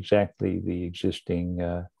match exactly the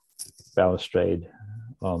existing balustrade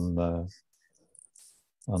on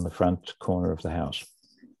the front corner of the house.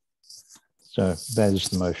 So that is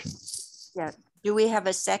the motion. Yeah. Do we have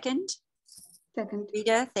a second? Second.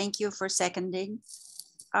 Rita, thank you for seconding.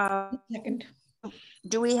 Second.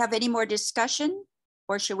 Do we have any more discussion,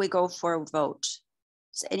 or should we go for a vote?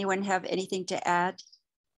 Does anyone have anything to add?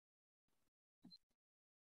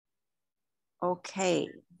 Okay,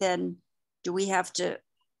 then do we have to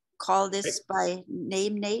call this by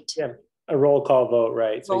name, Nate? Yeah, a roll call vote,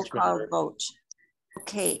 right? So Roll each call member. vote.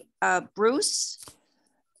 Okay, Bruce,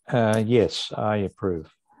 Yes, I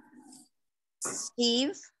approve.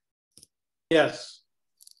 Steve, Yes.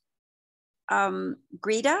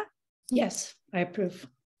 Greta, Yes, I approve.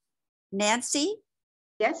 Nancy,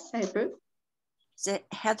 Yes, I approve. is it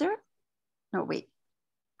Heather? No, wait,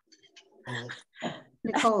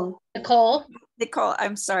 Nicole. Nicole, Nicole,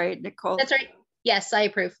 I'm sorry, Nicole. that's right. Yes, I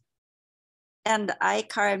approve. And I,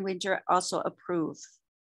 Karen Winter, also approve.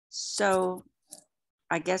 So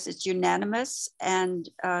I guess it's unanimous, and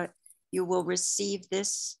you will receive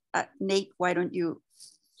this. Nate, why don't you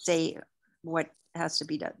say what has to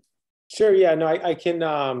be done? Sure. Yeah. No, I can.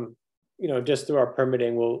 Just through our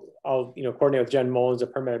permitting, I'll coordinate with Jen Mullins, a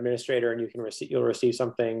permit administrator, and you'll receive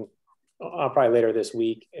something probably later this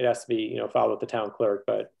week. It has to be filed with the town clerk,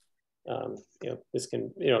 but this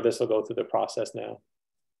will go through the process now.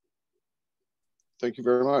 Thank you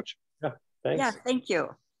very much. Yeah. Thanks. Yeah, thank you.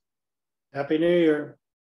 Happy New Year.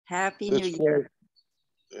 Happy New This- Year.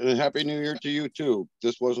 And Happy New Year to you too.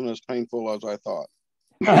 This wasn't as painful as I thought.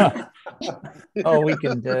 Oh, we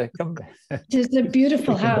can come back. It is a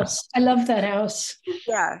beautiful house. I love that house.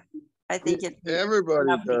 Yeah, I think it. Everybody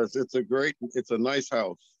Lovely. does. It's a nice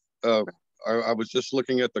house. I was just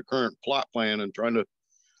looking at the current plot plan and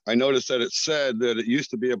I noticed that it said that it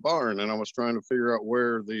used to be a barn, and I was trying to figure out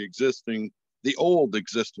where the old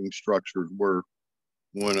existing structures were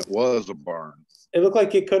when it was a barn. It looked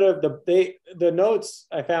like it could have, the notes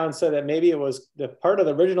I found said that maybe it was the part of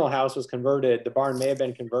the original house was converted. The barn may have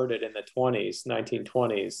been converted in the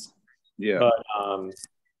 1920s. Yeah.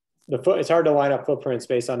 But it's hard to line up footprints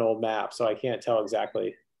based on old maps, so I can't tell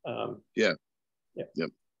exactly. Yep.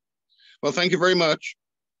 Well, thank you very much.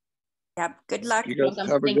 Yep, good luck. You guys welcome.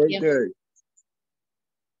 have a Thank great you. day.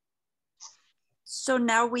 So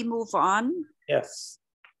now we move on Yes.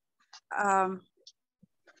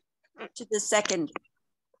 to the second.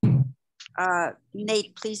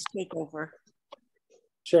 Nate, please take over.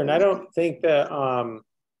 Sure. And I don't think that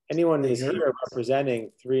anyone is here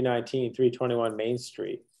representing 319, 321 Main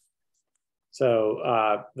Street.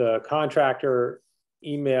 So the contractor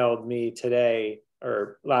emailed me today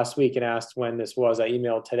or last week and asked when this was. I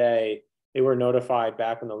emailed today. They were notified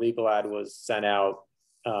back when the legal ad was sent out.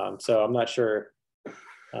 So I'm not sure,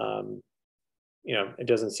 it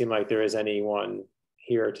doesn't seem like there is anyone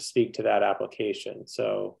here to speak to that application.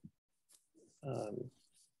 So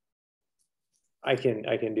I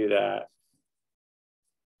can do that.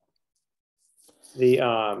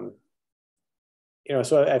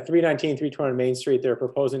 So at 319, 320 Main Street, they're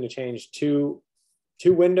proposing to change two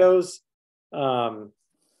windows. Let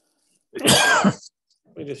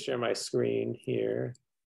me just share my screen here.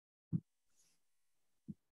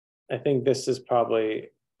 I think this is probably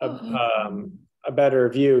a better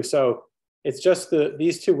view. So it's just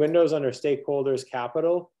these two windows under stakeholders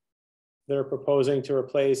capital. They're proposing to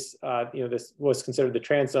replace, this was considered the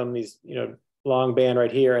transom, these, long band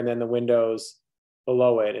right here, and then the windows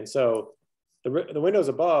below it. And so the windows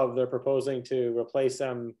above, they're proposing to replace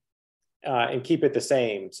them and keep it the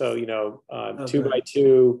same. So, 2 by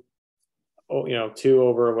 2, 2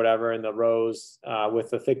 over whatever in the rows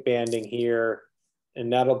with the thick banding here.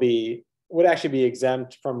 And would actually be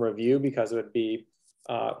exempt from review because it would be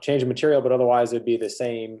change of material, but otherwise it'd be the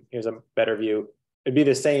same. Here's a better view. It'd be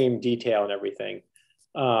the same detail and everything.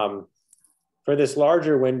 For this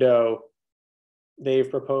larger window, they've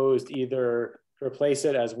proposed either to replace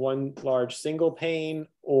it as one large single pane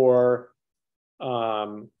or,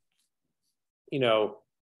 a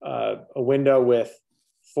window with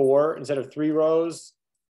 4 instead of 3 rows,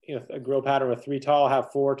 a grill pattern with 3 tall,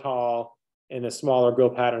 have 4 tall, and a smaller grill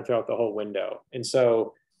pattern throughout the whole window. And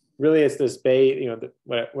so really it's this bay,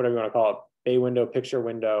 whatever you want to call it, bay window, picture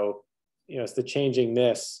window, it's the changing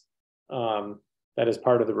this that is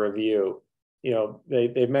part of the review.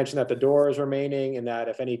 They've mentioned that the door is remaining and that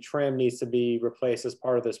if any trim needs to be replaced as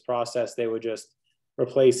part of this process, they would just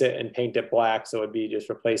replace it and paint it black. So it'd be just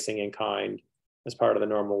replacing in kind. as part of the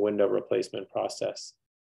normal window replacement process.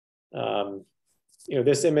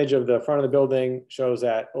 This image of the front of the building shows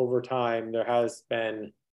that over time there has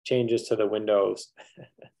been changes to the windows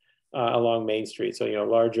along Main Street. So,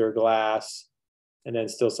 larger glass, and then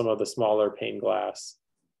still some of the smaller pane glass.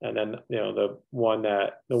 And then, the one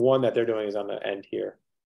that they're doing is on the end here.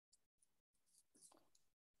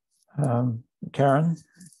 Karen?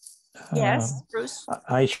 Yes, Bruce?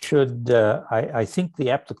 I think the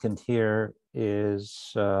applicant here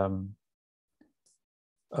is,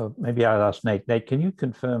 maybe I'll ask Nate. Nate, can you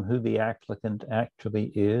confirm who the applicant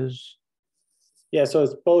actually is? Yeah, so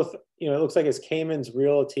it's both, it looks like it's Cayman's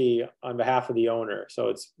Realty on behalf of the owner. So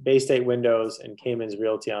it's Bay State Windows and Cayman's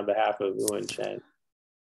Realty on behalf of Wu and Chen.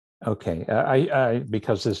 Okay,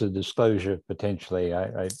 because there's a disclosure potentially,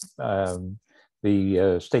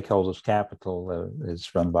 the Stakeholders Capital is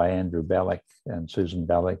run by Andrew Bellick and Susan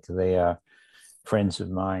Bellick. They are friends of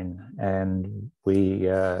mine, and we,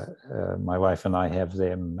 my wife and I, have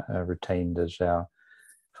them retained as our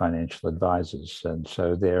financial advisors, and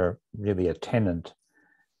so they're really a tenant.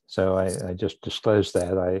 So I just disclosed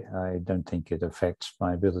that. I don't think it affects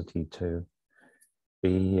my ability to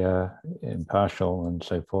be impartial and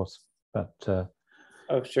so forth. But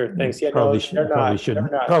oh, sure, thanks. Yeah, probably no,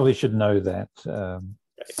 probably should know that. Right.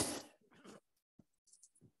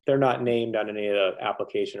 They're not named on any of the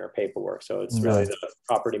application or paperwork, so it's really the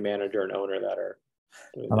property manager and owner that are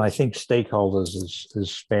doing and this. I think Stakeholders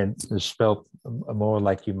is spelled more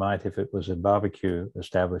like you might if it was a barbecue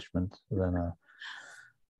establishment than a,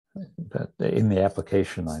 but in the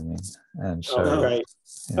application, I mean. And so right.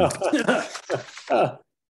 Yeah.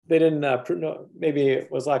 They didn't maybe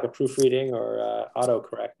it was like a proofreading or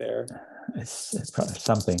autocorrect there. It's probably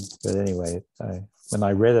something, but anyway, when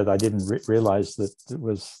I read it, I didn't realize that it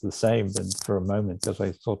was the same for a moment, because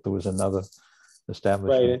I thought there was another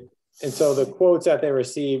establishment. Right, and so the quotes that they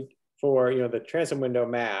received for the transom window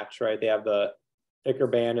match, right? They have the thicker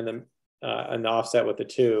band and the offset with the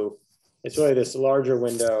two. It's really this larger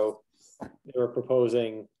window. They were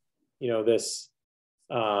proposing, this,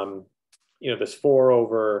 this 4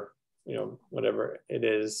 over, whatever it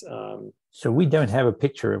is. So we don't have a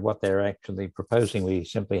picture of what they're actually proposing. We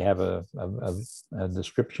simply have a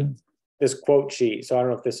description. This quote sheet. So I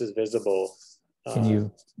don't know if this is visible. Can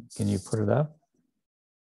you put it up?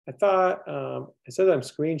 I thought it says I'm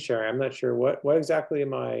screen sharing. I'm not sure what exactly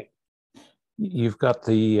am I. You've got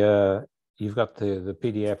the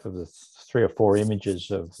PDF of the 3 or 4 images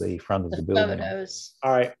of the front of the building. Photos.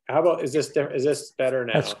 All right. How about is this better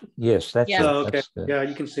now? Yes, that's Yeah, it. okay. Yeah,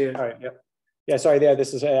 you can see it. All right. Yep. Yeah. Sorry. Yeah.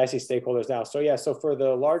 This is I see Stakeholders now. So yeah. So for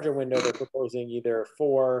the larger window, they're proposing either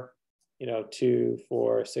 4, 2,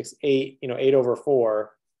 4, 6, 8, 8 over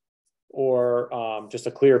 4, or just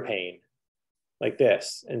a clear pane like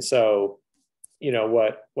this. And so,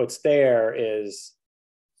 what's there is,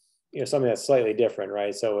 something that's slightly different,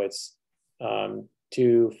 right? So it's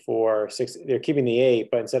 2, 4, 6. They're keeping the 8,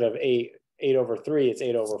 but instead of 8 over 3, it's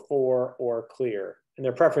 8 over 4 or clear. And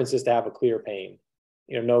their preference is to have a clear pane,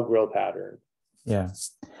 no grill pattern. Yeah,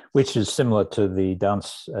 which is similar to the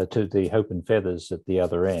to the Hope and Feathers at the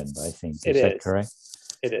other end, I think. Is that correct?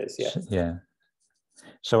 It is, yeah. Yeah.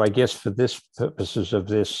 So I guess for this purposes of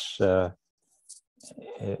this,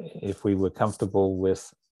 if we were comfortable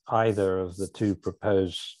with either of the 2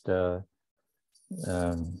 proposed,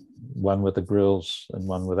 one with the grills and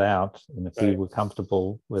one without, and if we were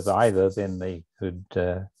comfortable with either, then they could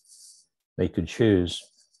choose.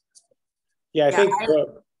 Yeah, I think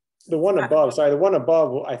the one above,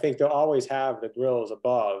 I think they'll always have the grills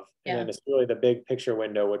above, and then it's really the big picture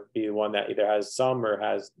window would be the one that either has some or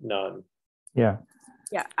has none. Yeah.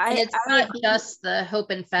 Yeah, and it's not just the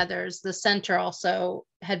Hope and Feathers. The center also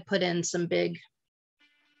had put in some big,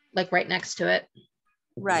 like right next to it.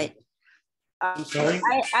 Right.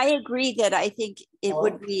 I agree that I think it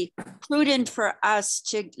would be prudent for us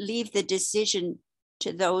to leave the decision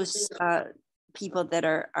to those people that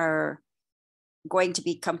are going to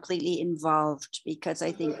be completely involved, because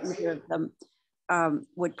I think either of them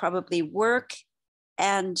would probably work,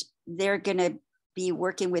 and they're going to be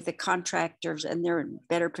working with the contractors, and they're in a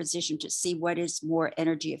better position to see what is more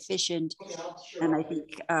energy efficient. And I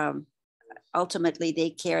think ultimately they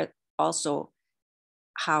care also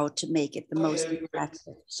how to make it the most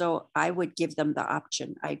effective. So I would give them the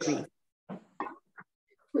option. I agree.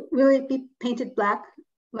 Will it be painted black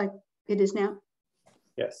like it is now?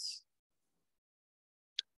 Yes.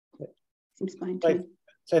 Seems fine to me.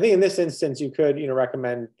 So I think in this instance, you could,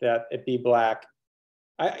 recommend that it be black.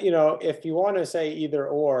 If you want to say either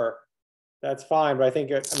or, that's fine. But I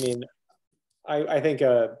think, I think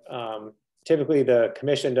typically the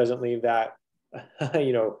commission doesn't leave that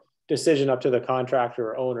you know, decision up to the contractor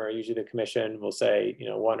or owner. Usually the commission will say, you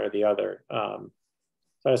know, one or the other. So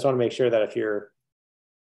I just want to make sure that if you're,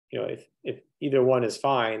 you know, if either one is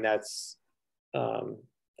fine, that's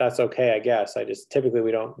okay, I guess. I just, typically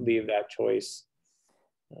we don't leave that choice.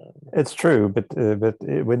 It's true, but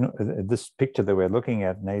when this picture that we're looking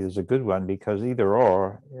at, Nate, is a good one, because either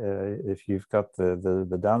or, if you've got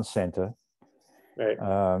the down center, right,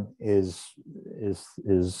 is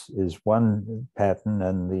one pattern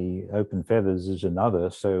and the open feathers is another.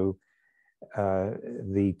 So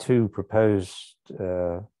the two proposed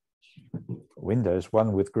windows,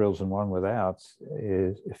 one with grills and one without,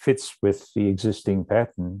 fits with the existing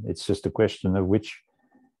pattern. It's just a question of which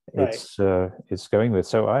it's going with.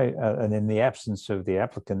 So and in the absence of the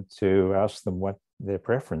applicant to ask them what their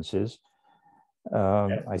preference is,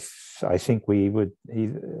 I think we would,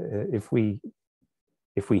 if we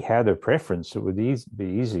had a preference, it would be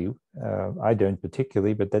easy. I don't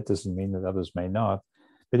particularly, but that doesn't mean that others may not.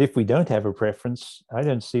 But if we don't have a preference, I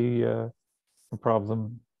don't see a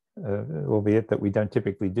problem, albeit that we don't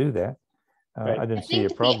typically do that. I don't see a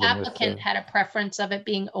problem. The applicant had a preference of it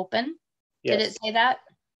being open. Yes. Did it say that?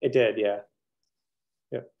 It did, yeah.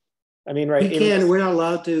 Yeah. I mean, right. We're not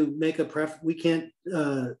allowed to make a we can't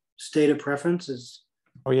state a preference.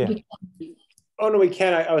 Oh, yeah. Oh, no, we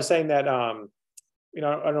can. I was saying that, you know,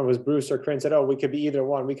 I don't know if it was Bruce or Corinne said, oh, we could be either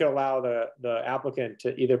one. We could allow the applicant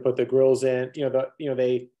to either put the grills in,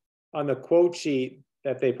 they, on the quote sheet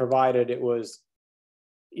that they provided, it was,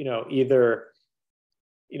 either,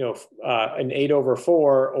 an 8/4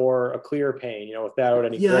 or a clear pane, without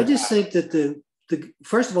any. Yeah, I just think that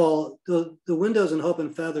first of all, the windows in Hope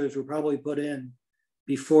and Feathers were probably put in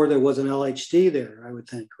before there was an LHD there, I would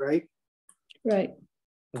think, right? Right.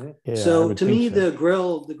 Mm-hmm. Yeah, so to me, the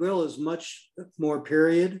grill is much more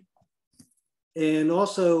period. And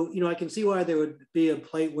also, I can see why there would be a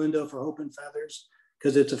plate window for Hope and Feathers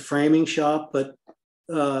because it's a framing shop, but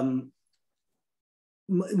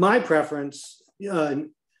my preference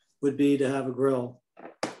would be to have a grill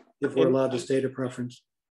if we're allowed to state a preference.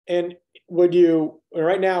 And would you,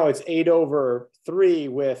 right now it's 8/3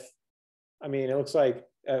 with, it looks like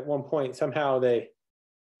at one point somehow it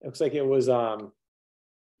looks like it was,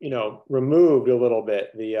 removed a little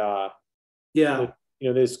bit,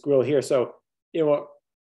 this grill here. So,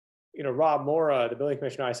 Rob Mora, the building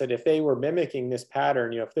commissioner, I said, if they were mimicking this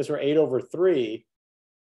pattern, if this were 8/3,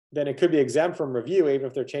 then it could be exempt from review, even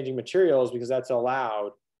if they're changing materials, because that's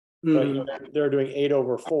allowed. Mm-hmm. But they're doing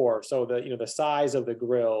 8/4, so the size of the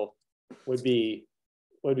grill would be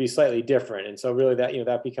slightly different, and so really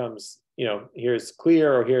that becomes here's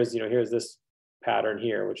clear, or here's this pattern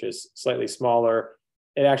here, which is slightly smaller.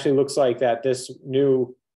 It actually looks like that this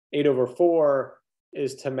new 8/4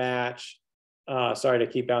 is to match. Sorry to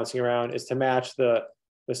keep bouncing around. Is to match the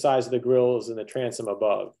size of the grills in the transom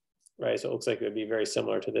above, right? So it looks like it would be very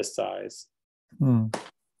similar to this size. Hmm.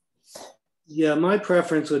 Yeah, my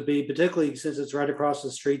preference would be, particularly since it's right across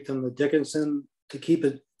the street from the Dickinson, to keep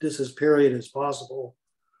this as period as possible.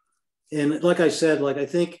 And like I said, I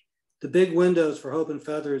think the big windows for Hope and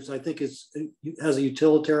Feathers, I think has a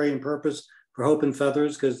utilitarian purpose for Hope and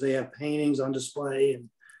Feathers because they have paintings on display and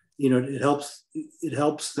it helps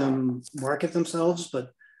them market themselves.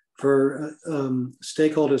 But for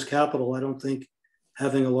stakeholders capital, I don't think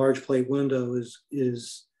having a large plate window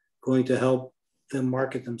is going to help them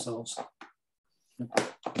market themselves.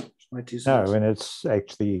 My 2 cents. No, and it's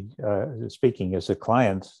actually speaking as a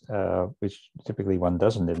client, which typically one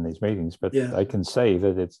doesn't in these meetings, but yeah. I can say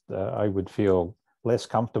that it's I would feel less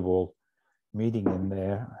comfortable meeting in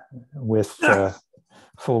there with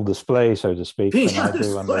full display, so to speak, than I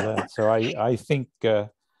do under that. So I think,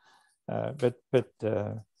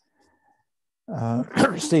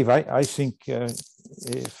 Steve, I think if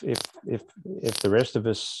the rest of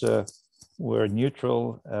us were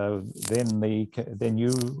neutral, then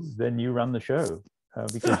you run the show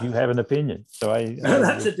because you have an opinion. So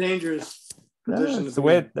that's a dangerous position.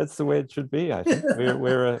 That's the way it should be. I think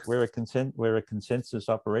we're a consensus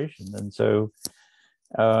operation, and so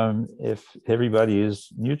if everybody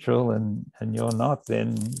is neutral and you're not,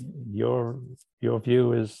 then your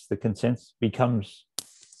view is the consensus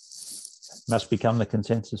must become the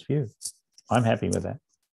consensus view. I'm happy with that.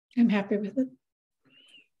 I'm happy with it.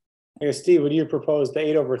 I guess, Steve, would you propose the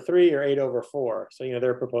 8/3 or 8/4? So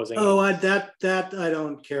they're proposing. Oh, that I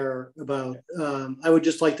don't care about. I would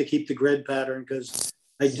just like to keep the grid pattern because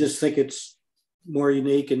I just think it's more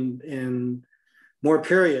unique and more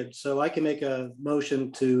period. So I can make a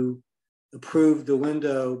motion to approve the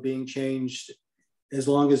window being changed as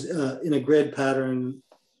long as in a grid pattern,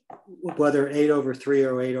 whether 8/3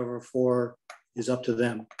 or 8/4 is up to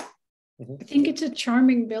them. I think it's a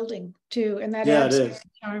charming building too, and that Yeah, adds it to is. the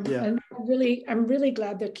charm. Yeah. And I'm really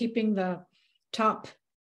glad they're keeping the top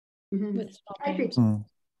Mhm. with small I agree. panes.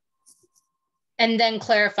 And then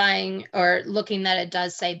clarifying or looking that it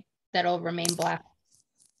does say that it'll remain black.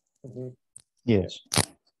 Mhm. Yes.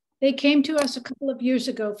 They came to us a couple of years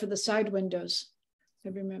ago for the side windows. I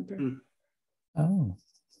remember. Oh.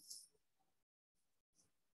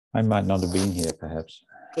 I might not have been here, perhaps.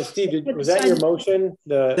 So Steve, was that your motion?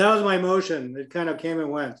 That was my motion. It kind of came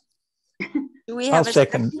and went. Do we have a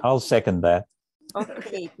second? I'll second that.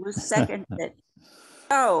 Okay, Bruce seconded it.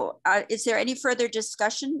 Oh, is there any further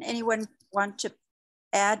discussion? Anyone want to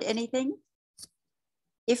add anything?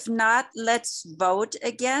 If not, let's vote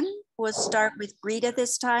again. We'll start with Greta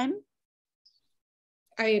this time.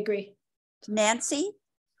 I agree. Nancy?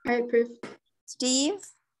 I approve. Steve?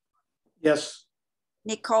 Yes.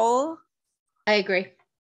 Nicole? I agree.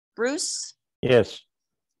 Bruce? Yes.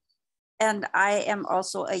 And I am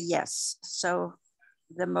also a yes. So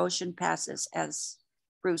the motion passes as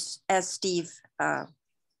Steve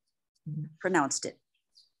pronounced it.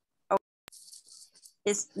 Oh,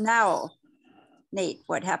 is now, Nate,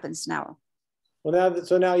 what happens now? Well,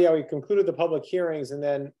 now, yeah, we concluded the public hearings, and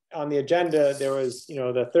then on the agenda, there was,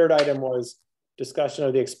 the third item was discussion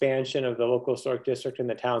of the expansion of the local historic district in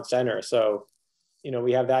the town center. So,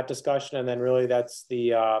 we have that discussion, and then really that's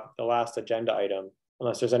the last agenda item,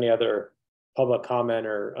 unless there's any other public comment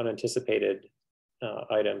or unanticipated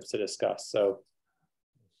items to discuss. So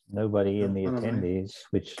Nobody in the attendees,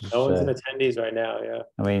 which is, no one's in attendees right now. Yeah.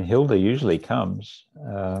 I mean, Hilda usually comes,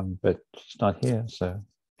 but she's not here. So,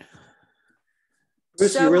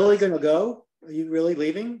 Bruce, you really going to go? Are you really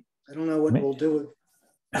leaving? I don't know what we'll do with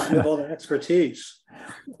you have all the expertise.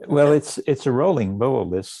 Well, it's a rolling bowl.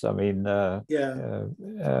 This, I mean, but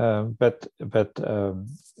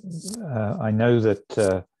I know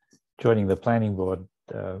that joining the planning board,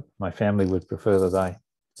 my family would prefer that I.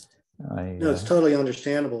 No, it's totally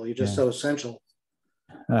understandable. You're just so essential.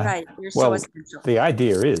 Right. You're well, so essential. The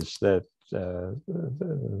idea is that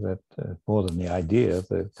more than the idea,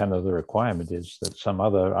 the requirement is that some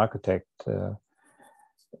other architect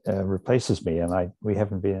replaces me, and we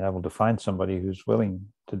haven't been able to find somebody who's willing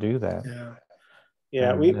to do that.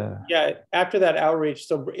 Yeah. And, after that outreach.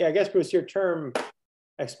 So I guess, Bruce, your term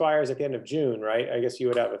expires at the end of June, right? I guess you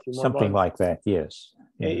would have a few more something months. like that. Yes.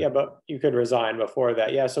 Yeah, but you could resign before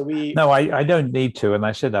that. Yeah. So No, I don't need to, and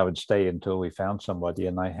I said I would stay until we found somebody,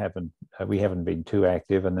 and we haven't been too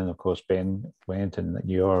active. And then of course Ben went, and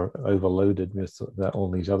you're overloaded with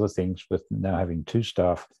all these other things, with now having two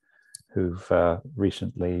staff who've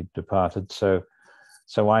recently departed. So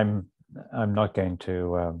I'm not going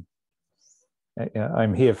to.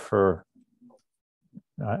 I'm here for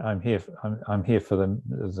the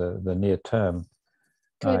near term.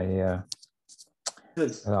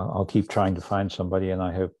 I'll keep trying to find somebody, and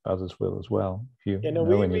I hope others will as well. If you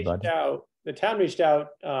know anybody. The town reached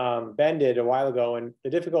out, Ben did a while ago, and the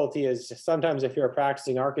difficulty is sometimes if you're a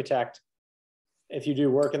practicing architect, if you do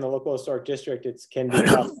work in the local historic district, it can be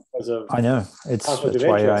tough because of. I know that's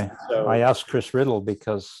why I asked Chris Riddle,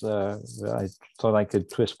 because I thought I could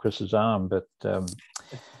twist Chris's arm, but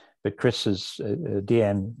Chris is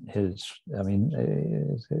Deanne.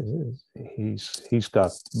 He's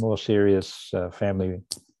got more serious family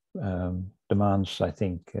demands. I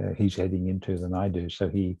think he's heading into than I do. So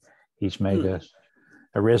he's made a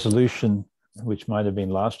resolution, which might have been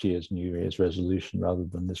last year's New Year's resolution rather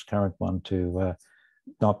than this current one, to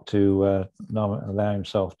not allow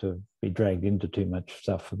himself to be dragged into too much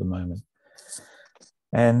stuff for the moment.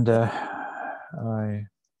 And I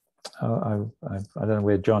don't know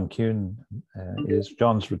where John Kuhn is.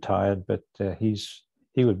 John's retired, but he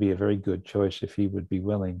would be a very good choice if he would be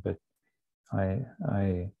willing. But I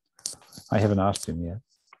haven't asked him yet.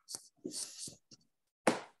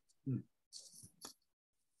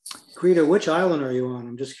 Greta, which island are you on?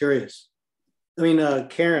 I'm just curious. I mean,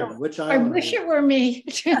 Karen, which island? I wish it were me.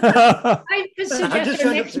 I could suggest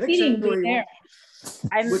our next meeting be there.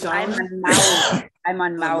 I'm on Maui. I'm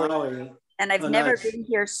on Maui. And I've never been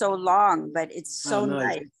here so long, but it's so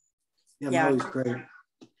nice. Yeah, Maui's great.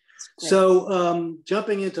 So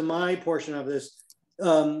jumping into my portion of this,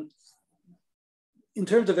 in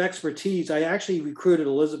terms of expertise, I actually recruited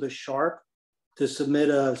Elizabeth Sharp to submit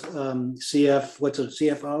a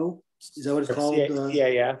CFO? Is that what it's called?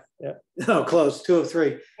 Yeah. Oh, close, 2 of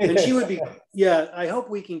 3. And she would be, I hope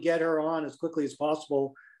we can get her on as quickly as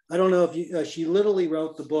possible. I don't know if she literally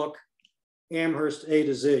wrote the book, Amherst A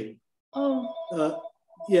to Z. Oh.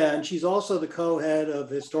 And she's also the co-head of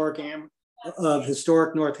Historic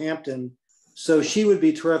Northampton. So she would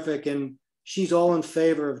be terrific. And she's all in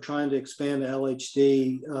favor of trying to expand the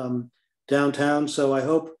LHD downtown. So I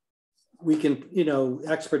hope we can,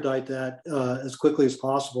 expedite that as quickly as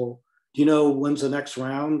possible. Do you know when's the next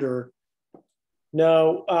round or?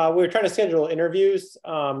 No, we're trying to schedule interviews.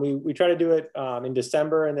 We try to do it in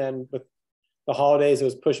December, and then with the holidays, it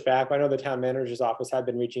was pushed back. I know the town manager's office had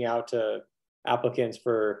been reaching out to applicants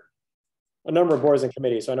for a number of boards and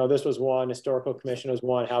committees. So I know this was one, Historical Commission was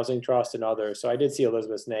one, Housing Trust and others. So I did see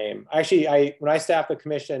Elizabeth's name. Actually, when I staffed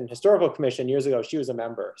the Historical Commission years ago, she was a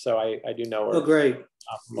member. So I do know her. Oh, great.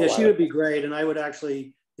 Yeah, she would be great. And I would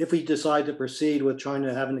actually, if we decide to proceed with trying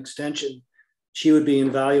to have an extension, she would be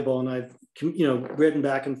invaluable. And I've, written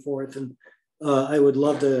back and forth, and I would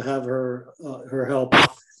love to have her help.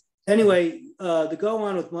 Anyway, to go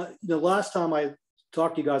on with the last time I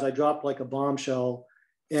talked to you guys, I dropped like a bombshell.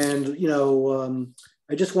 And,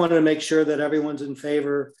 I just wanted to make sure that everyone's in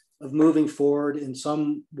favor of moving forward in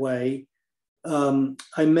some way.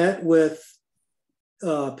 I met with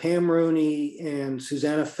Pam Rooney and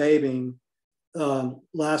Susanna Fabing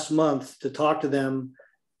last month to talk to them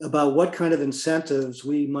about what kind of incentives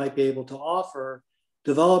we might be able to offer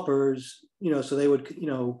developers, so they would,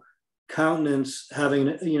 countenance having,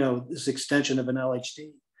 this extension of an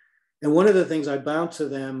LHD. And one of the things I bounced to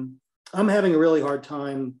them, I'm having a really hard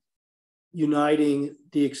time uniting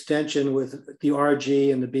the extension with the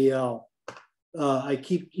RG and the BL. I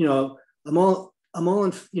keep, I'm all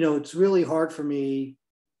in, it's really hard for me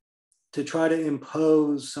to try to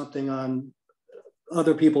impose something on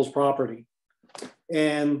other people's property.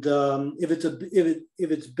 And if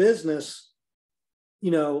it's business,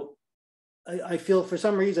 I feel for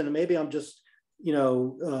some reason, and maybe I'm just,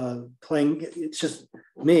 playing, it's just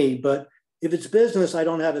me, but if it's business, I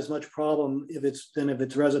don't have as much problem if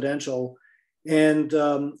it's residential. And,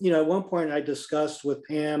 at one point I discussed with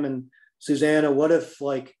Pam and Susanna, what if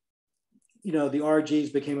the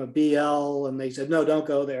RGs became a BL, and they said, no, don't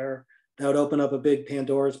go there. That would open up a big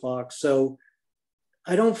Pandora's box. So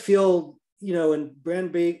I don't feel, and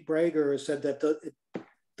Brent Brager said that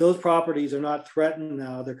those properties are not threatened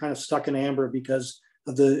now. They're kind of stuck in amber because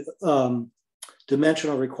of the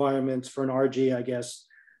dimensional requirements for an RG, I guess.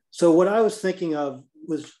 So what I was thinking of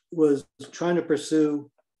was trying to pursue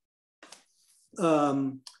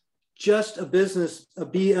just a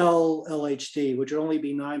BL LHD, which would only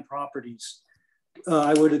be 9 properties.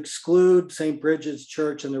 I would exclude St. Bridget's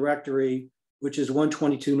Church and the Rectory, which is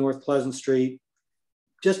 122 North Pleasant Street,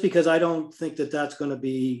 just because I don't think that that's going to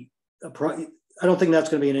be I don't think that's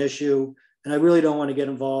going to be an issue. And I really don't want to get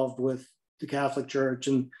involved with the Catholic Church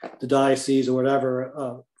and the diocese or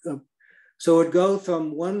whatever. So it would go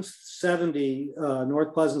from 170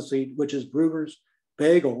 North Pleasant Street, which is Brugger's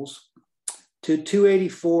Bagels, to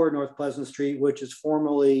 284 North Pleasant Street, which is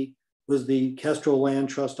formerly was the Kestrel Land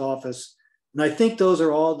Trust office. And I think those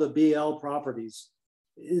are all the BL properties.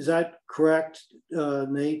 Is that correct,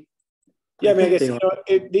 Nate? Yeah, I mean, I guess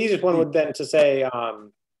the easiest one would then to say,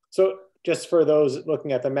 so just for those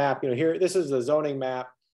looking at the map, here, this is the zoning map.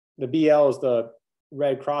 The BL is the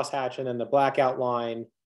red crosshatch, and then the black outline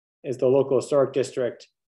is the local historic district.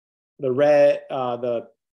 The red, the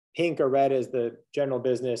pink or red is the general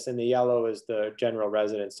business, and the yellow is the general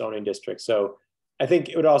residence zoning district. So I think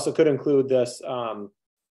it would also could include this,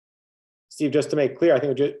 Steve, just to make clear, I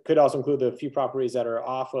think it could also include the few properties that are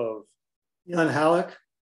off of. On Halleck?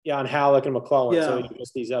 Yeah, on Halleck and McClellan. Yeah. So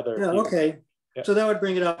just these other. Yeah, okay. Yeah. So that would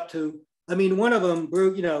bring it up to, I mean, one of them,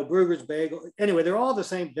 Brugger's Bagel. Anyway, they're all the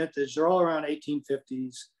same vintage. They're all around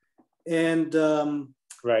 1850s. And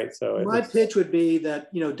right. So my pitch would be that,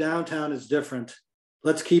 downtown is different.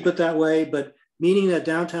 Let's keep it that way, but meaning that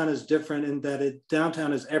downtown is different and that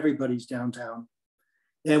downtown is everybody's downtown.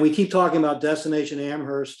 And we keep talking about Destination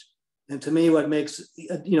Amherst. And to me, what makes,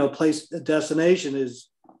 a destination is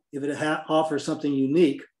if it offers something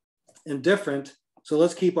unique and different. So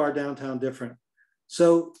let's keep our downtown different.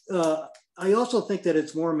 So I also think that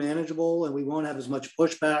it's more manageable and we won't have as much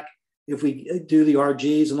pushback if we do the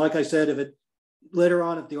RGs. And like I said, if later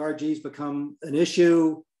on, if the RGs become an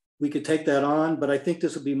issue, we could take that on, but I think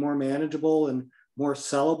this would be more manageable and more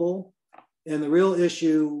sellable. And the real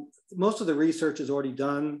issue, most of the research is already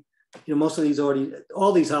done. Most of these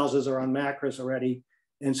all these houses are on Macris already.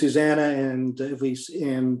 And Susanna and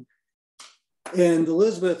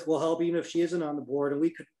Elizabeth will help, even if she isn't on the board, and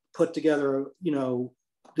we could put together,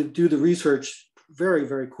 to do the research very,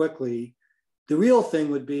 very quickly. The real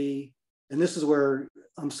thing would be, and this is where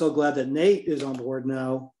I'm so glad that Nate is on board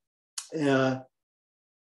now,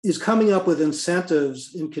 is coming up with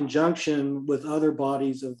incentives in conjunction with other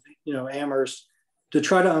bodies of, Amherst to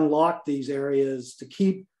try to unlock these areas to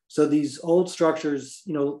keep, so these old structures,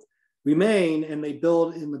 remain, and they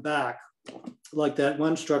build in the back, like that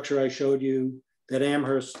one structure I showed you that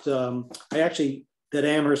Amherst, that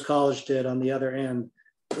Amherst College did on the other end,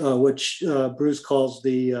 which Bruce calls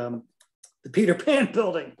the Peter Pan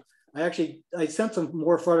building. I sent some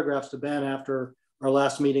more photographs to Ben after our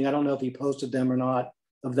last meeting. I don't know if he posted them or not,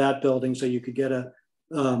 of that building, so you could get a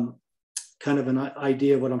kind of an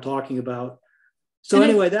idea of what I'm talking about. So and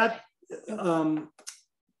anyway, and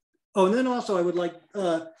then also I would like,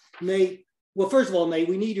 Nate, well, first of all, Nate,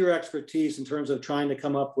 we need your expertise in terms of trying to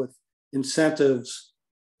come up with incentives.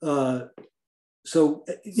 So,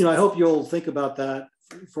 I hope you'll think about that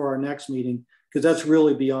for our next meeting, because that's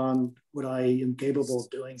really beyond what I am capable of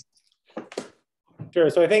doing. Sure.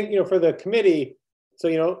 So I think, for the committee,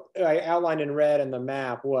 so, I outlined in red in the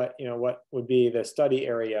map what would be the study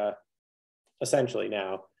area essentially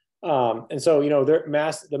now. And so,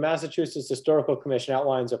 the Massachusetts Historical Commission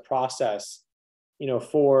outlines a process,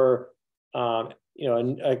 for,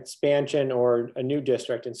 an expansion or a new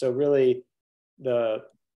district. And so really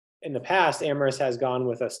in the past, Amherst has gone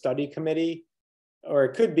with a study committee, or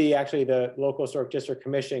it could be actually the local historic district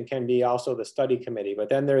commission can be also the study committee, but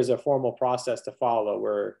then there's a formal process to follow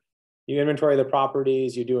where you inventory the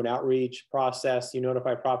properties, you do an outreach process, you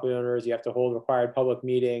notify property owners, you have to hold required public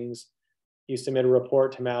meetings, you submit a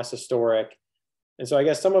report to Mass Historic. And so I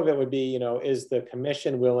guess some of it would be, is the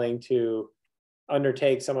commission willing to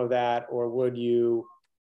undertake some of that, or would you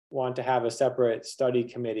want to have a separate study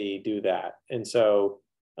committee do that? And so,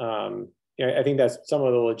 I think that's some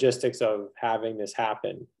of the logistics of having this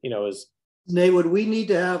happen, is. Nate, would we need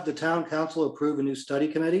to have the town council approve a new study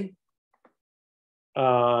committee?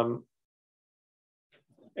 Yeah,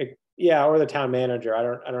 or the town manager.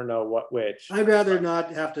 I don't know which. I'd rather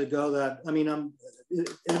not have to go that. I mean,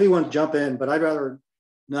 everyone jump in, but I'd rather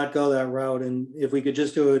not go that route. And if we could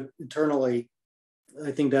just do it internally,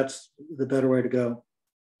 I think that's the better way to go.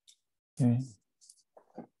 Okay.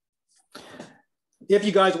 If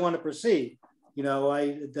you guys want to proceed,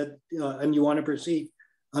 and you want to proceed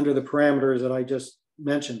under the parameters that I just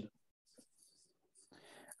mentioned.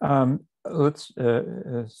 Let's,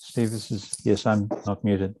 Steve, yes, I'm not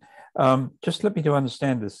muted. Just let me to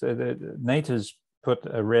understand this. Nate has put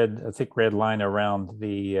a thick red line around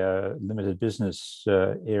the limited business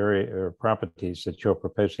area or properties that you're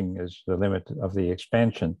proposing as the limit of the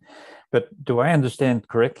expansion. But do I understand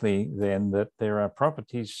correctly then that there are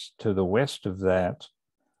properties to the west of that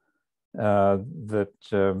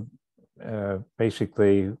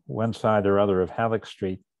basically one side or other of Halleck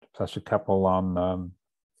Street, plus a couple on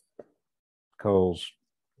Coles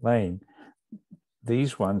Lane?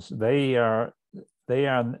 These ones, they are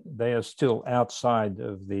still outside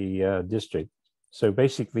of the district. So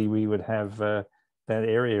basically we would have that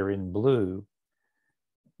area in blue,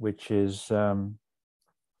 which is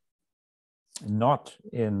not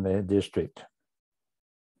in the district.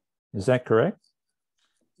 Is that correct?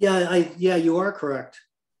 Yeah, you are correct.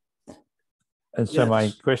 And so yes.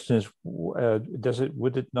 My question is, why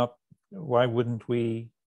wouldn't we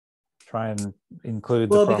try and include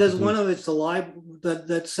the because one of it's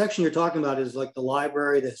that section you're talking about is like the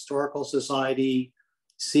library, the historical society,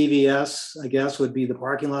 CVS, I guess would be the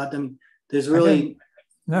parking lot. I mean, there's really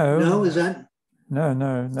no, is that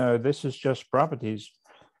no, this is just properties.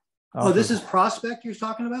 Oh, this is Prospect you're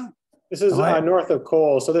talking about? This is north of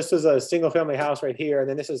Cole. So this is a single family house right here. And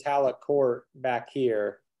then this is Halleck Court back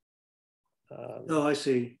here. Oh, I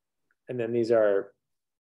see. And then these are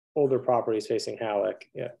older properties facing Halleck.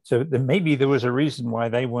 Yeah. So maybe there was a reason why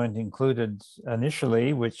they weren't included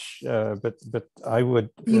initially, which, but I would.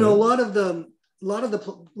 A lot of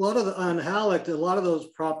on Halleck, a lot of those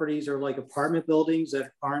properties are like apartment buildings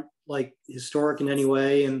that aren't like historic in any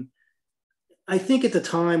way. And I think at the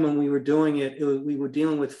time when we were doing it, we were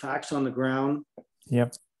dealing with facts on the ground.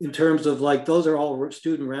 Yep. In terms of like, those are all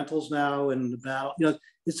student rentals now, and about,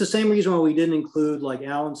 it's the same reason why we didn't include like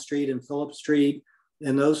Allen Street and Phillip Street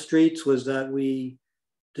and those streets, was that we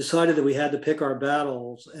decided that we had to pick our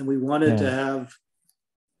battles, and we wanted to have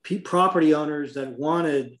property owners that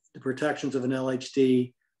wanted the protections of an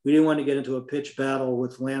LHD. We didn't want to get into a pitched battle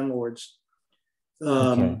with landlords.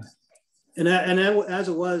 And as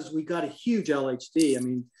it was, we got a huge LHD. I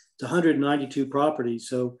mean, it's 192 properties.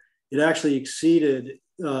 So it actually exceeded,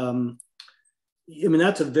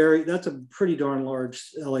 that's a pretty darn large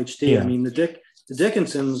LHD. Yeah. I mean, the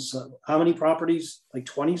Dickinsons, how many properties? Like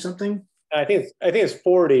 20 something? I think it's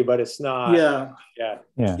 40, but it's not. Yeah.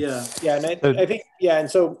 And I think, and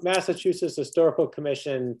so Massachusetts Historical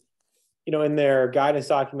Commission, in their guidance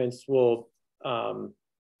documents will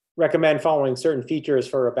recommend following certain features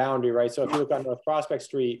for a boundary, right? So if you look on North Prospect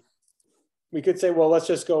Street, we could say, well, let's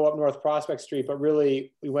just go up North Prospect Street, but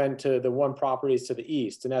really we went to the one properties to the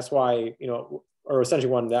east. And that's why, you know, or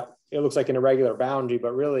essentially one that it looks like an irregular boundary,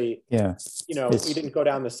 but really, Yeah. you know, we didn't go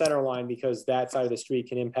down the center line because that side of the street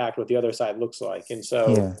can impact what the other side looks like. And so,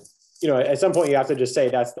 Yeah. you know, at some point you have to just say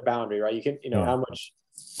that's the boundary, right? You can, you know, Yeah. how much.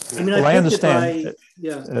 I mean, Well, I understand. I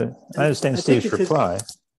understand think Steve's it could- reply,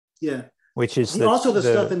 Yeah. which is Also the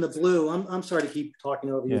stuff in the blue. I'm sorry to keep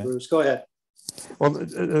talking over you, Yeah. Bruce. Go ahead. Well,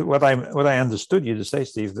 what I understood you to say,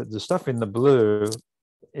 Steve, that the stuff in the blue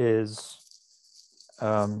is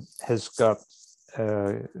has got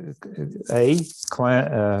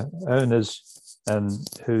owners and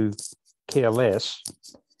who care less,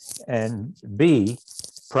 and B,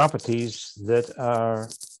 properties that are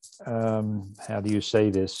how do you say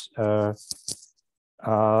this, are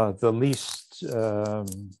the least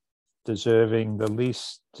deserving, the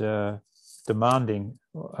least demanding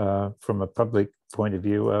from a public point of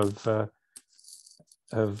view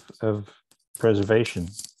of preservation.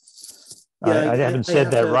 Yeah, I haven't said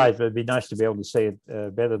have that to- right, but it'd be nice to be able to say it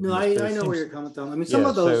better than No, this, but I it know where seems- you're coming from. I mean, some yeah,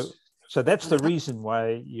 of those. so that's the reason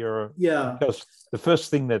why you're, Yeah. because the first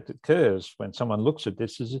thing that occurs when someone looks at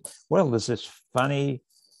this is, well, there's this funny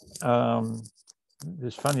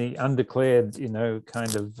undeclared, you know,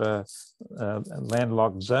 kind of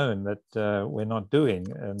landlocked zone that we're not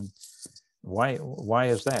doing, and why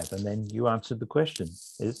is that? And then you answered the question.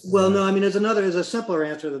 Well, no, I mean, there's a simpler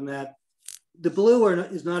answer than that. The blue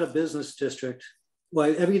is not a business district.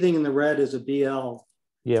 Why everything in the red is a BL.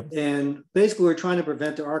 Yep. And basically, we're trying to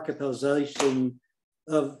prevent the archipelization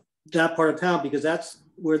of that part of town, because that's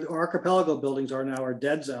where the archipelago buildings are now, are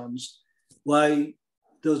dead zones. Why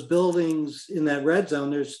those buildings in that red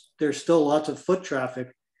zone, there's still lots of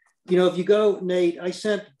traffic. You know, if you go, Nate, I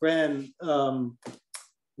sent Bren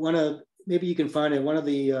maybe you can find it, one of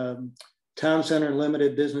the town center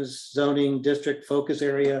limited business zoning district focus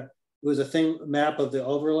area. It was a map of the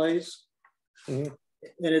overlays. Mm-hmm.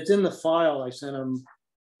 And it's in the file I sent him.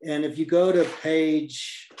 And if you go to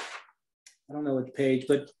page, I don't know what page,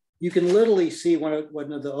 but you can literally see one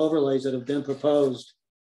of the overlays that have been proposed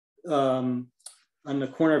on the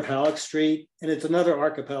corner of Halleck Street. And it's another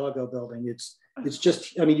archipelago building. It's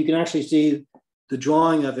just, I mean, you can actually see the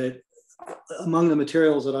drawing of it among the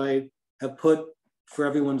materials that I have put for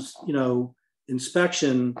everyone's, you know,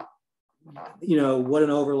 inspection, you know, what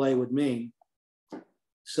an overlay would mean.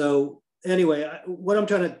 So anyway, what I'm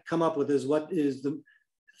trying to come up with is what is the,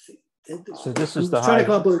 so this is the high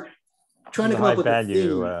value.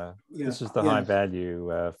 This is the high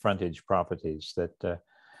value frontage properties that.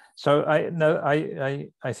 So I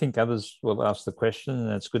think others will ask the question,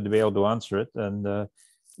 and it's good to be able to answer it. And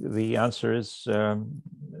the answer is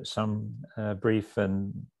some brief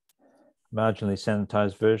and marginally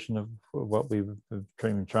sanitized version of what we've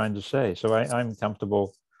been trying to say. So I'm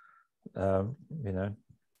comfortable, you know,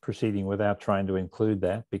 proceeding without trying to include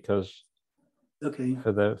that, because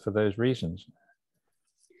for those reasons.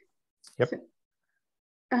 Yep.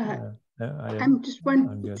 I'm just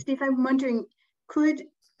wondering, Steve, I'm wondering, could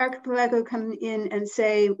Archipelago come in and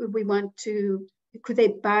say, could they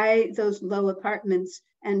buy those low apartments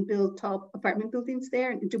and build tall apartment buildings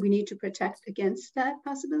there? Do we need to protect against that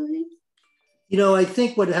possibility? You know, I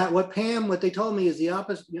think what they told me is the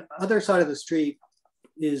other side of the street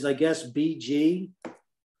is, I guess, BG.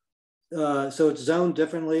 So it's zoned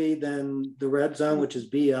differently than the red zone, which is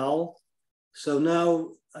BL. So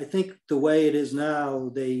now I think the way it is now,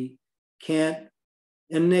 they can't,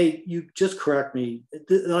 and Nate, you just correct me.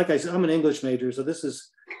 Like I said, I'm an English major, so this is,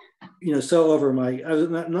 you know, so over my, I was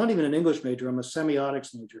not even an English major, I'm a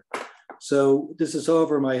semiotics major. So this is so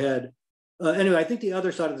over my head. Anyway, I think the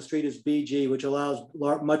other side of the street is BG, which allows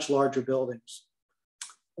much larger buildings.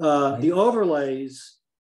 The overlays,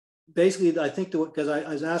 basically, I think, because I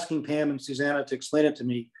was asking Pam and Susanna to explain it to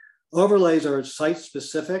me, overlays are site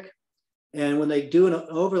specific. And when they do an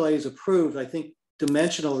overlay is approved, I think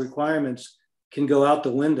dimensional requirements can go out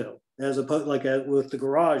the window, as opposed with the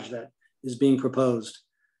garage that is being proposed.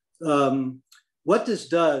 What this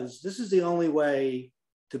does, this is the only way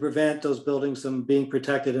to prevent those buildings from being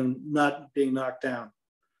protected and not being knocked down.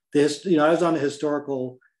 You know, I was on the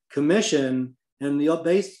historical commission, and the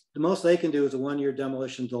most they can do is a 1-year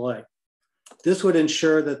demolition delay. This would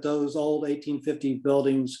ensure that those old 1850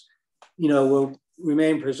 buildings, you know, will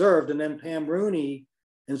remain preserved. And then Pam Rooney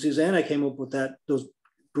and Susanna came up with those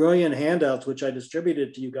brilliant handouts, which I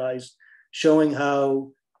distributed to you guys, showing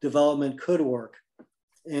how development could work.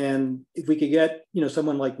 And if we could get, you know,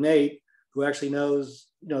 someone like Nate, who actually knows,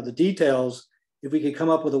 you know, the details, if we could come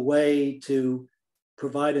up with a way to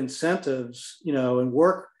provide incentives, you know, and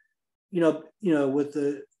work, you know, with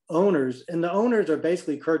the owners, and the owners are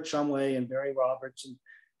basically Kurt Shumway and Barry Roberts, and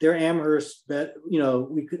they're Amherst, but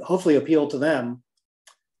we could hopefully appeal to them.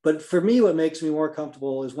 But for me, what makes me more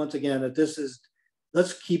comfortable is, once again, that this is,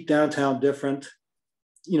 let's keep downtown different.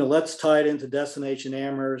 Let's tie it into Destination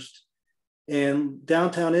Amherst. And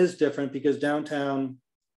downtown is different because downtown,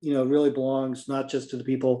 really belongs not just to the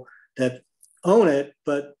people that own it,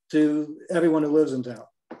 but to everyone who lives in town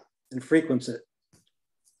and frequents it.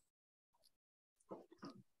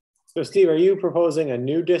 So Steve, are you proposing a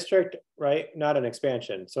new district, right? Not an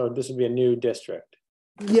expansion. So this would be a new district.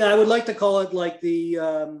 Yeah, I would like to call it like the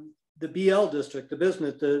BL district, the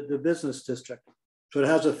business district. So it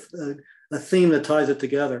has a theme that ties it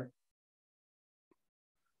together.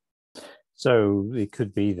 So it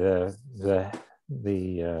could be the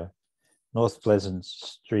North Pleasant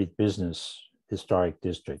Street Business Historic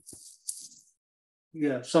District.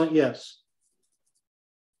 Yeah. So yes.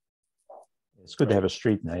 It's good to have a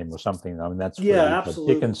street name or something. I mean, that's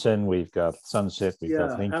absolutely. Dickinson. We've got Sunset. We've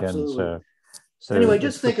got Lincoln. Absolutely. So anyway,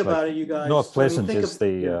 just think about it, you guys. North Pleasant is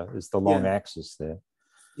the long axis there.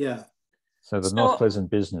 Yeah. So the North Pleasant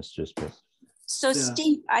Business District. So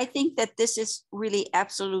Steve, I think that this is really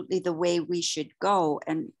absolutely the way we should go,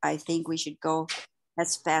 and I think we should go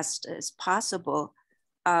as fast as possible.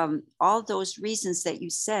 All those reasons that you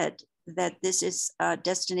said, that this is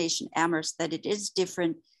Destination Amherst, that it is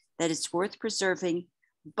different, that it's worth preserving,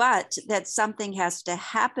 but that something has to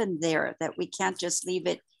happen there, that we can't just leave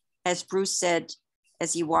it, as Bruce said,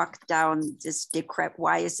 as he walked down this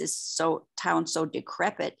why is this town so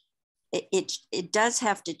decrepit? It does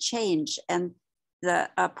have to change. And the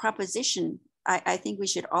proposition, I think we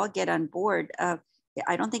should all get on board.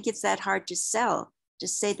 I don't think it's that hard to sell, to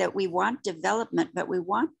say that we want development, but we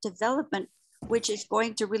want development which is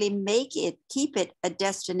going to really keep it a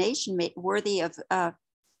destination worthy of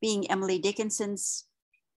being Emily Dickinson's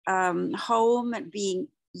home, being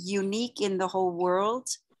unique in the whole world.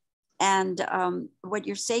 And what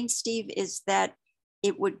you're saying, Steve, is that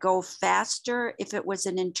it would go faster if it was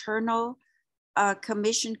an internal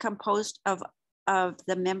commission composed of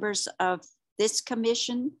the members of this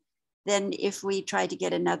commission than if we try to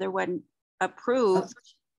get another one approved.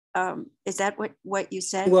 Is that what you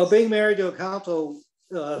said? Well, being married to a council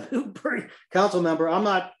member, I'm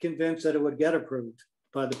not convinced that it would get approved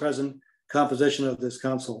by the present composition of this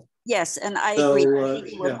council. Yes, and I agree. I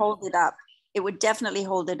think it would hold it up. It would definitely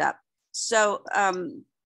hold it up. So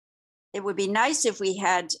it would be nice if we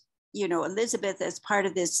had, Elizabeth as part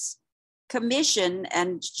of this commission,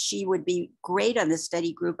 and she would be great on the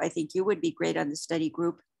study group. I think you would be great on the study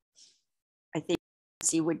group. I think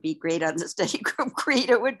Nancy would be great on the study group.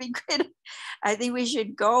 Rita would be great. I think we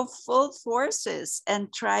should go full forces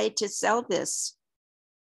and try to sell this.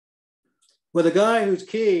 Well, the guy who's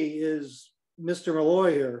key is Mr.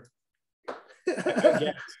 Malloy here.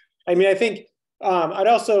 Yeah. I mean, I think I'd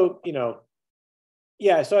also,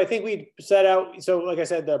 so I think we set out, so like I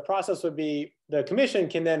said, the process would be the commission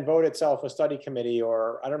can then vote itself a study committee,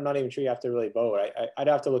 or I'm not even sure you have to really vote. I'd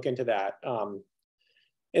have to look into that.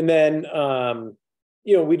 And then,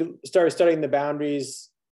 we'd start studying the boundaries.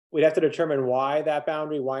 We'd have to determine why that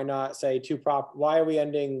boundary, why not say why are we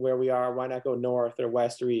ending where we are? Why not go north or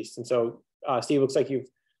west or east? And so Steve, looks like you've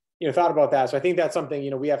thought about that. So I think that's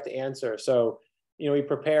something, we have to answer. So, we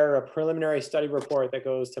prepare a preliminary study report that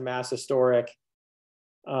goes to Mass Historic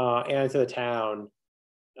and to the town.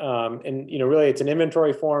 And, really it's an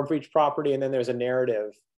inventory form for each property. And then there's a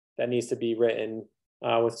narrative that needs to be written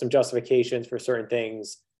with some justifications for certain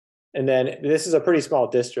things. And then this is a pretty small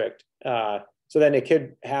district. So then it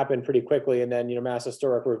could happen pretty quickly. And then, Mass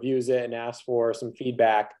Historic reviews it and asks for some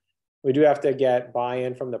feedback. We do have to get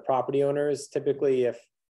buy-in from the property owners. Typically, if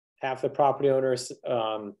half the property owners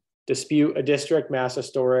dispute a district, Mass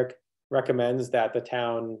Historic recommends that the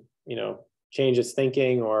town, change its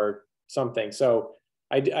thinking or something. So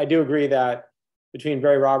I do agree that between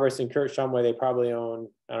Barry Roberts and Kurt Shumway, they probably own,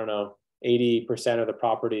 80% of the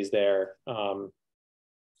properties there.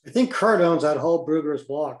 I think Kurt owns that whole Brugger's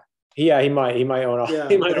block. Yeah, he might own all. Yeah,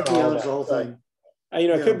 he might own own the whole thing.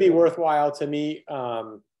 It could be worthwhile to meet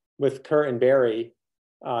with Kurt and Barry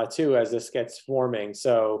too as this gets forming.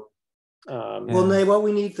 So, well, Nate, what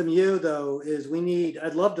we need from you though is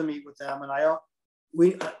I'd love to meet with them, and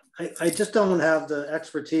I just don't have the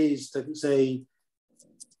expertise to say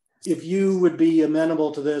if you would be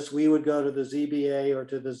amenable to this, we would go to the ZBA or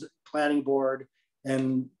to the planning board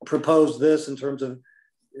and propose this in terms of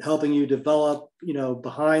helping you develop,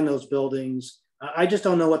 behind those buildings. I just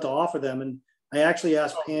don't know what to offer them. And I actually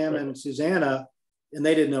asked Pam and Susanna, and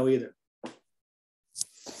they didn't know either.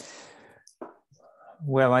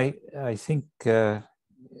 Well, I think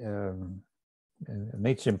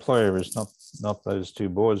Nate's employer is not those two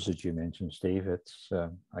boards that you mentioned, Steve. It's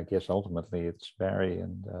I guess ultimately it's Barry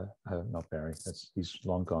and not Barry. He's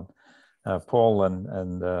long gone. Paul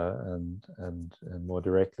and more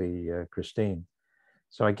directly Christine.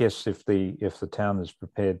 So I guess if the town is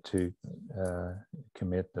prepared to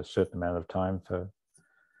commit a certain amount of time for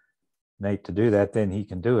Nate to do that, then he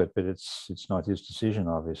can do it. But it's not his decision,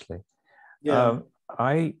 obviously. Yeah.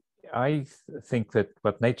 I think that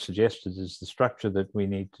what Nate suggested is the structure that we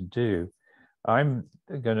need to do. I'm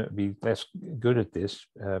going to be less good at this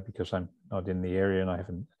because I'm not in the area and I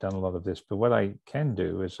haven't done a lot of this. But what I can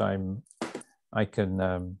do is I'm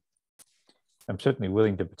certainly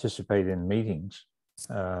willing to participate in meetings.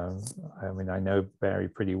 I mean, I know Barry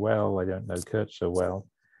pretty well. I don't know Kurt so well,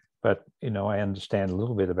 but I understand a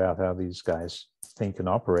little bit about how these guys think and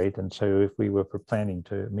operate. And so if we were planning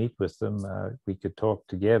to meet with them, we could talk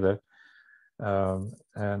together.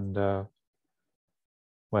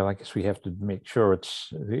 Well, I guess we have to make sure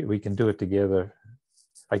we can do it together.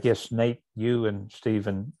 I guess Nate, you and Steve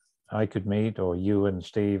and I could meet, or you and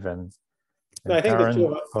Steve and no, I think Karen,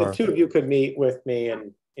 the two of you could meet with me,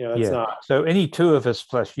 and that's not. So any two of us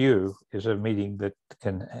plus you is a meeting that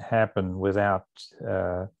can happen without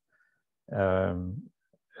and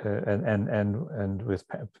with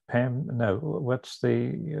Pam. No, what's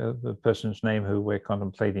the person's name who we're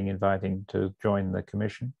contemplating inviting to join the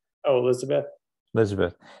commission? Oh, Elizabeth.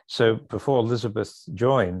 Elizabeth. So before Elizabeth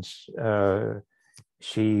joins,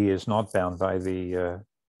 she is not bound by the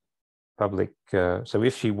public. So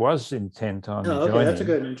if she was intent on joining, that's a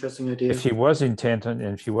good, interesting idea. If she was intent on,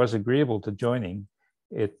 and she was agreeable to joining,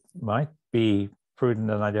 it might be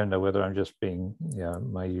prudent. And I don't know whether I'm just being,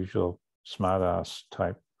 my usual smart-ass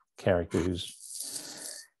type character who's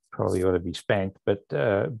probably ought to be spanked. But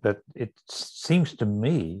it seems to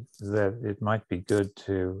me that it might be good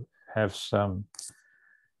to have some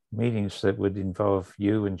meetings that would involve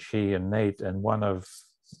you and she and Nate and one of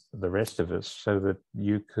the rest of us, so that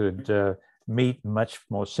you could meet much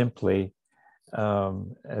more simply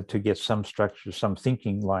to get some structure, some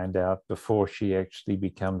thinking lined out before she actually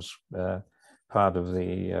becomes part of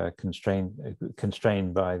the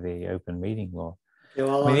constrained by the open meeting law. Yeah,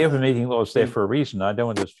 well, I mean, the open meeting law is there for a reason. I don't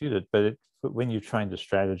want to dispute it, but when you're trying to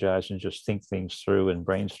strategize and just think things through and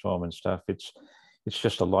brainstorm and stuff, it's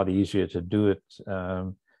just a lot easier to do it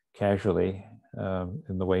casually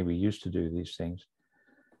in the way we used to do these things.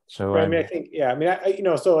 So right, I think,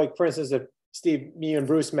 so like, for instance, if Steve, me and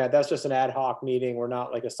Bruce met, that's just an ad hoc meeting. We're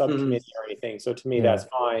not like a subcommittee or anything. So to me, that's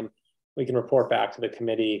fine. We can report back to the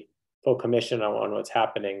committee, full commission on what's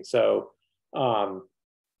happening. So, to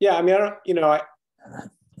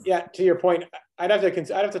your point, I'd have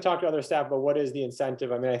to talk to other staff about what is the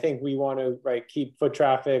incentive. I mean, I think we want to keep foot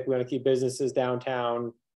traffic. We want to keep businesses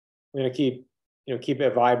downtown. We're going to keep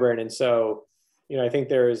it vibrant. And so, I think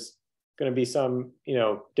there's going to be some,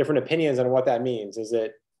 different opinions on what that means. Is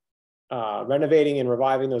it renovating and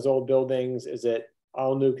reviving those old buildings? Is it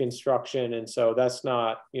all new construction? And so that's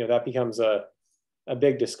not, that becomes a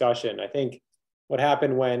big discussion. I think what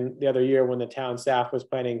happened the other year when the town staff was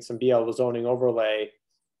planning some BL zoning overlay,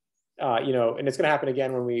 and it's going to happen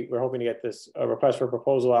again when we're hoping to get this request for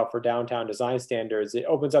proposal out for downtown design standards. It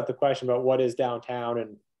opens up the question about what is downtown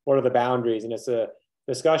and what are the boundaries. And it's a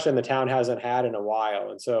discussion the town hasn't had in a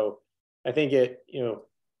while. And so I think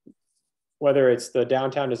whether it's the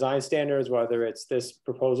downtown design standards, whether it's this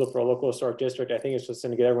proposal for a local historic district, I think it's just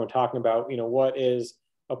going to get everyone talking about, what is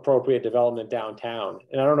appropriate development downtown.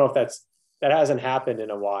 And I don't know if that hasn't happened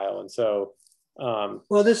in a while. And so,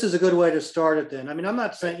 well, this is a good way to start it then. I mean, I'm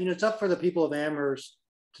not saying, it's up for the people of Amherst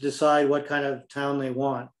to decide what kind of town they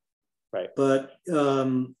want. Right. But,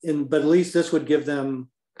 but at least this would give them,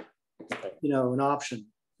 an option.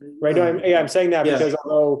 Right. No, I'm saying that because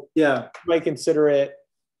although you might consider it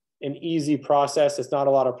an easy process, it's not a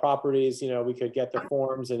lot of properties, we could get the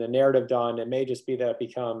forms and the narrative done. It may just be that it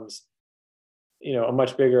becomes, a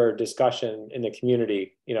much bigger discussion in the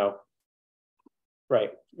community,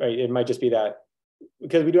 Right. It might just be that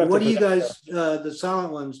because we do have what do you guys, the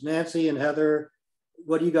silent ones, Nancy and Heather,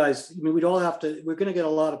 what do you guys, we'd all have to, we're going to get a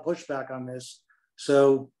lot of pushback on this.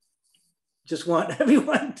 So just want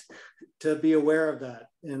everyone to be aware of that.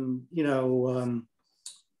 And,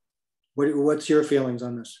 what's your feelings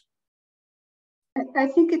on this? I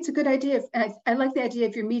think it's a good idea. I like the idea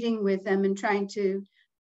of your meeting with them and trying to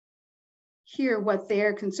hear what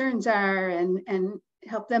their concerns are and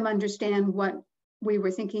help them understand what we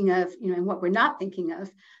were thinking of, and what we're not thinking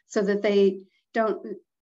of, so that they don't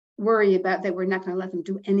worry about that we're not going to let them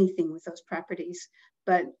do anything with those properties,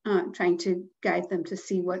 but trying to guide them to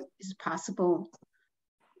see what is possible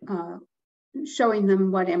showing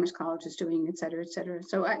them what Amherst College is doing, et cetera, et cetera.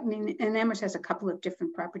 So, I mean, and Amherst has a couple of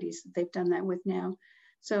different properties that they've done that with now.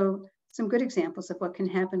 So some good examples of what can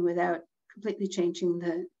happen without completely changing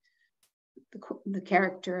the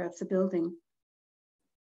character of the building.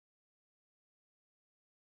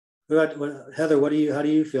 Heather, how do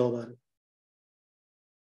you feel about it?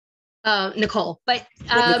 Nicole, but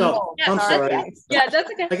Nicole, yeah, I'm sorry. Yeah,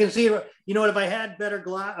 that's okay. I can see, you know what, if I had better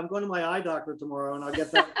glass, I'm going to my eye doctor tomorrow and I'll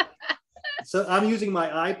get that. So I'm using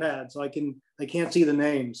my iPad, so I can't see the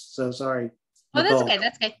names. So sorry. Oh, Nicole. that's okay.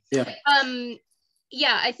 That's okay. Yeah.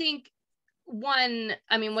 Yeah, I think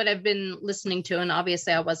I mean, what I've been listening to, and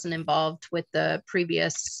obviously I wasn't involved with the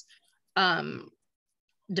previous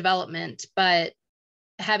development, but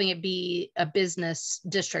having it be a business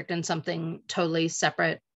district and something totally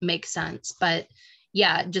separate makes sense. But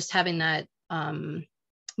yeah, just having that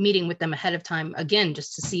meeting with them ahead of time, again,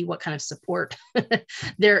 just to see what kind of support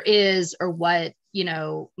there is, or what, you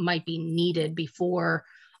know, might be needed before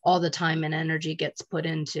all the time and energy gets put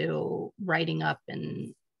into writing up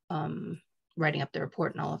and writing up the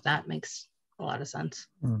report, and all of that makes a lot of sense.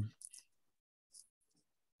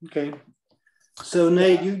 Okay. So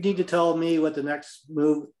Nate, you need to tell me what the next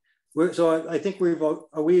move. So I think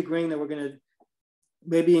are we agreeing that we're going to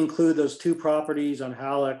maybe include those two properties on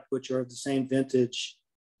Halleck, which are of the same vintage?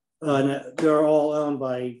 They're all owned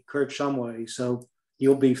by Kurt Shumway, so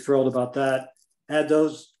you'll be thrilled about that. Add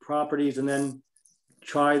those properties and then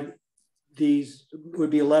try these, would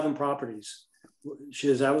be 11 properties.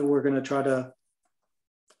 Is that what we're going to try to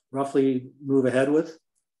roughly move ahead with?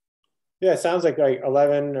 Yeah, it sounds like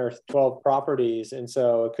 11 or 12 properties. And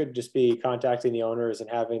so it could just be contacting the owners and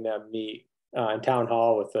having them meet in town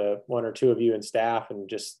hall with one or two of you and staff, and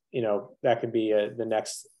just, you know, that could be the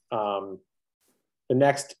next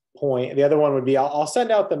point. The other one would be, I'll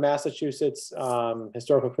send out the Massachusetts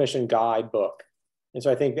Historical Commission guidebook. And so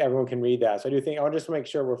I think everyone can read that. So I do think, I want to just make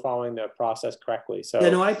sure we're following the process correctly. So yeah,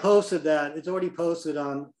 no, I posted that. It's already posted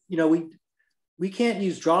on, you know, we can't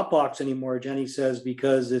use Dropbox anymore, Jenny says,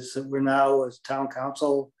 because we're now as town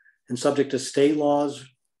council and subject to state laws.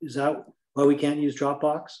 Is that why we can't use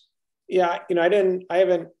Dropbox? Yeah, you know,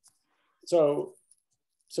 so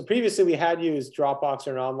previously we had used Dropbox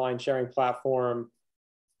or an online sharing platform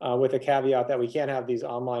with a caveat that we can't have these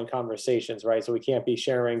online conversations, right? So we can't be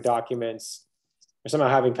sharing documents or somehow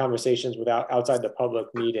having conversations outside the public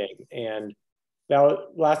meeting. And now,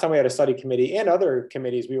 last time we had a study committee and other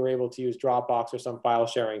committees, we were able to use Dropbox or some file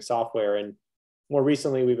sharing software. And more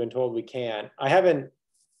recently, we've been told we can't. I want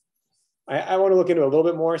to look into it a little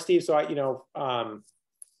bit more, Steve. So it's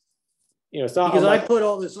not because I put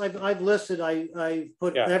all this. I've listed. I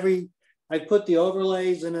put the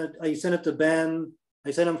overlays in it. I sent it to Ben.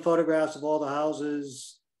 I sent him photographs of all the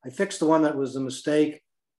houses. I fixed the one that was a mistake.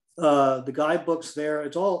 The guidebook's there.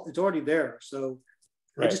 It's already there. So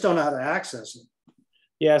I just don't know how to access it.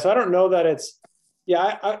 Yeah, so I don't know that it's,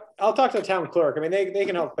 I'll talk to the town clerk. I mean, they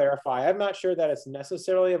can help clarify. I'm not sure that it's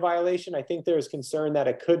necessarily a violation. I think there's concern that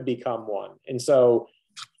it could become one. And so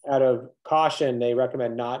out of caution, they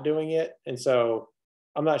recommend not doing it. And so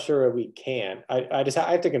I'm not sure we can. I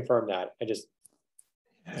have to confirm that. It's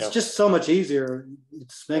just so much easier.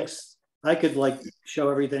 I could show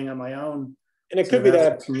everything on my own. And it could be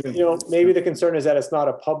that, maybe the concern is that it's not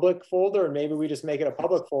a public folder, and maybe we just make it a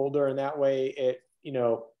public folder, and that way it,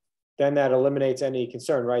 then that eliminates any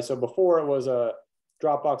concern, right? So before it was a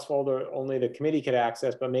Dropbox folder only the committee could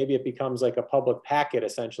access, but maybe it becomes like a public packet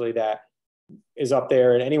essentially that is up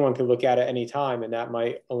there and anyone can look at it anytime, and that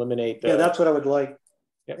might eliminate the... Yeah, that's what I would like.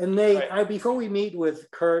 Yep. And Nate, before we meet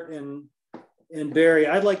with Kurt and Barry,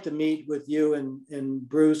 I'd like to meet with you and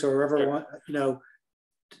Bruce or whoever,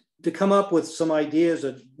 to come up with some ideas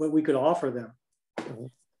of what we could offer them.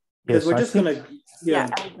 Because we're just going to... Yeah,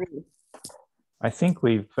 I agree. I think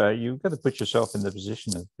you've got to put yourself in the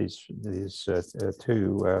position of these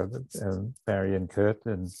two, Barry and Kurt,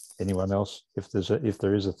 and anyone else, if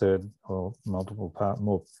there is a third or multiple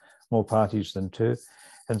more parties than two,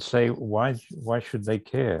 and say why should they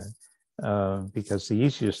care? Because the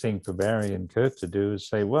easiest thing for Barry and Kurt to do is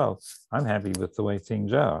say, well, I'm happy with the way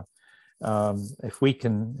things are. If we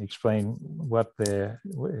can explain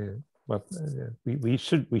we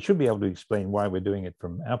should be able to explain why we're doing it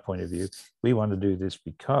from our point of view. We want to do this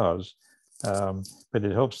because, but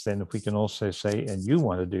it helps then if we can also say, and you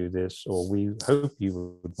want to do this, or we hope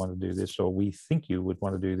you would want to do this, or we think you would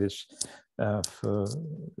want to do this for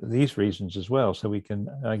these reasons as well. So we can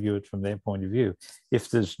argue it from their point of view. If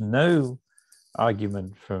there's no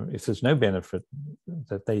argument if there's no benefit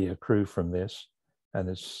that they accrue from this, and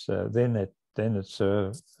it's then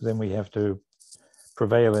we have to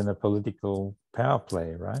prevail in a political power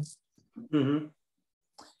play, right? Mm-hmm.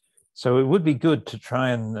 So it would be good to try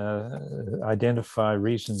and identify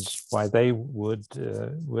reasons why they would,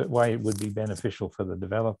 why it would be beneficial for the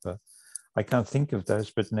developer. I can't think of those,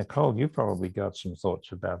 but Nicole, you probably got some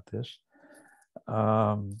thoughts about this.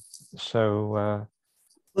 Well,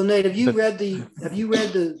 Nate, have you read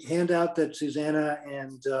the handout that Susanna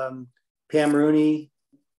and Pam Rooney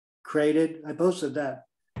created? I posted that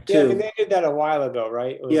too. Yeah, I mean, they did that a while ago,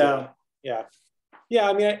 right? Yeah. Yeah,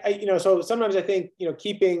 I mean, you know, so sometimes I think, you know,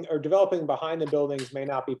 keeping or developing behind the buildings may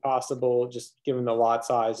not be possible just given the lot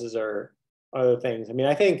sizes or other things. I mean,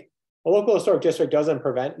 I think a local historic district doesn't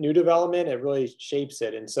prevent new development, it really shapes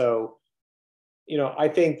it. And so, you know, I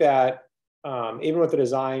think that even with the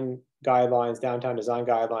design guidelines, downtown design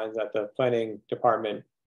guidelines that the planning department,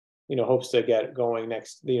 you know, hopes to get going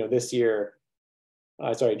next, you know, this year,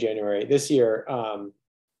 January, this year,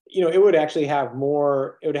 you know, it would actually have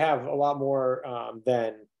more, it would have a lot more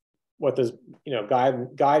than what the, you know,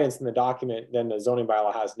 guidance in the document than the zoning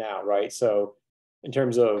bylaw has now, right? So in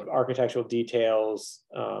terms of architectural details,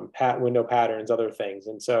 window patterns, other things.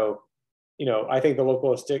 And so, you know, I think the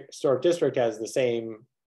local historic district has the same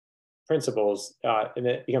principles and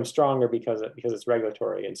it becomes stronger because it's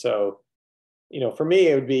regulatory. And so, you know, for me,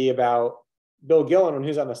 it would be about Bill Gillen,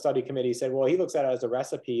 who's on the study committee, said, well, he looks at it as a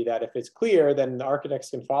recipe that if it's clear, then the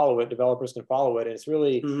architects can follow it, developers can follow it. And it's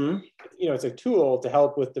really, you know, it's a tool to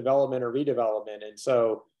help with development or redevelopment. And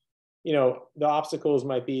so, you know, the obstacles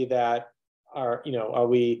might be that are, you know, are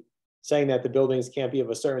we saying that the buildings can't be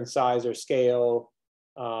of a certain size or scale?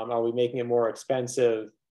 Are we making it more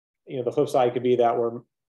expensive? You know, the flip side could be that we're,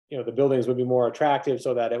 you know, the buildings would be more attractive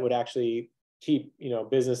so that it would actually keep, you know,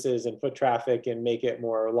 businesses and foot traffic and make it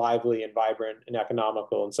more lively and vibrant and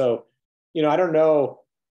economical. And so, you know, I don't know,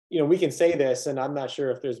 you know, we can say this, and I'm not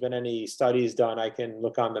sure if there's been any studies done. I can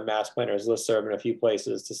look on the Mass Planners listserv in a few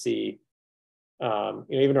places to see, you know,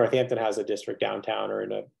 even Northampton has a district downtown or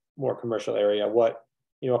in a more commercial area, what,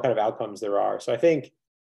 you know, what kind of outcomes there are. So I think,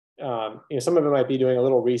 you know, some of it might be doing a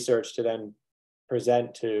little research to then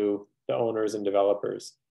present to the owners and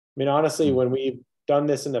developers. I mean, honestly, when we've done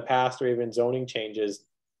this in the past or even zoning changes,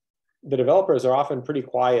 the developers are often pretty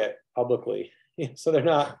quiet publicly. So they're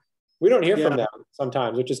not, we don't hear from them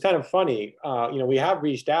sometimes, which is kind of funny. You know, we have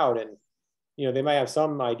reached out and, you know, they might have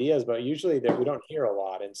some ideas, but usually we don't hear a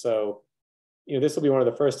lot. And so, you know, this will be one of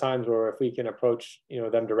the first times where if we can approach, you know,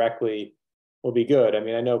 them directly will be good. I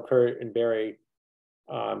mean, I know Kurt and Barry,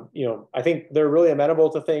 you know, I think they're really amenable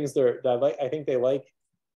to things. I think they like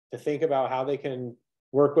to think about how they can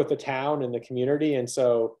work with the town and the community. And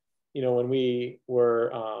so, you know, when we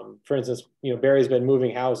were, for instance, you know, Barry's been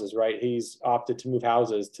moving houses, right? He's opted to move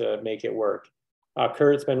houses to make it work.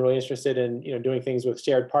 Kurt's been really interested in, you know, doing things with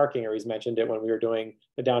shared parking, or he's mentioned it when we were doing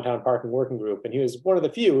the downtown parking working group. And he was one of the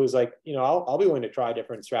few who's like, you know, I'll be willing to try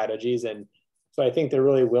different strategies. And so I think they're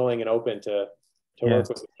really willing and open to work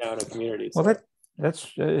with the town and community. Well,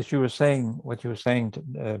 that's as you were saying, what you were saying,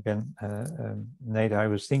 Ben, Nate, I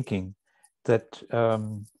was thinking that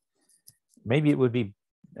maybe it would be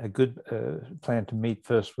a good plan to meet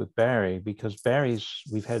first with Barry, because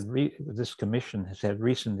this commission has had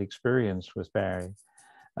recent experience with Barry,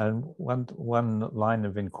 and one line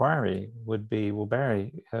of inquiry would be, well,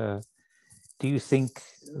 Barry, do you think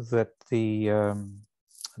that the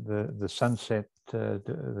Sunset,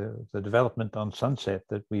 the development on Sunset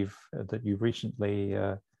that you've recently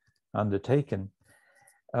undertaken,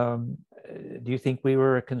 do you think we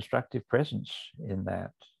were a constructive presence in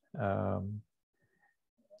that?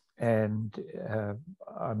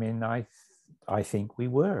 I mean, I think we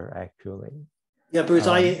were actually. Yeah, Bruce,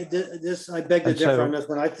 I beg to differ on this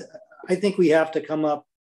one. I think we have to come up.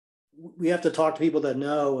 We have to talk to people that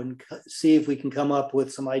know and see if we can come up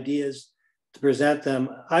with some ideas to present them.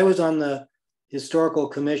 I was on the historical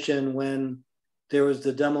commission when there was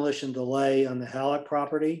the demolition delay on the Halleck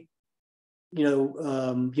property. You know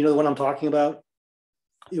what I'm talking about?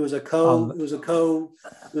 It was on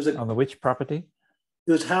the which property?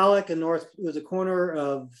 It was Halleck and North. It was a corner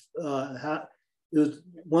of it was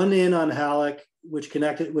one inn on Halleck, which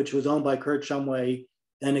was owned by Kurt Shumway,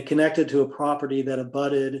 and it connected to a property that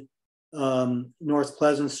abutted North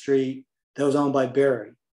Pleasant Street that was owned by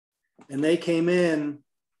Barry. And they came in,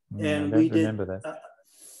 and we did. Remember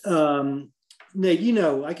that. Nate, you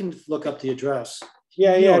know, I can look up the address.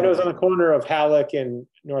 Yeah, it was on the corner of Halleck and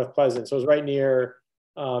North Pleasant, so it was right near.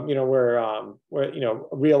 You know, where you know,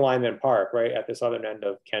 Realignment Park, right at the southern end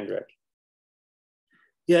of Kendrick.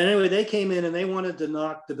 Yeah, anyway, they came in and they wanted to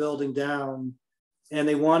knock the building down, and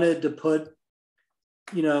they wanted to put,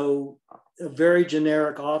 you know, a very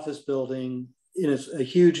generic office building a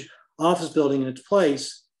huge office building in its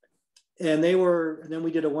place. And then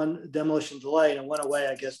we did a one demolition delay, and it went away,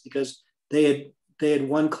 I guess, because they had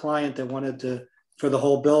one client that wanted for the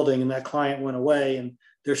whole building, and that client went away, and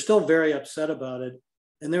they're still very upset about it.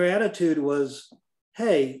 And their attitude was,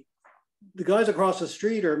 hey, the guys across the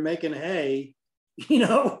street are making hay,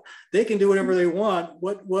 they can do whatever they want.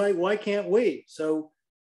 Why can't we? So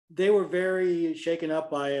they were very shaken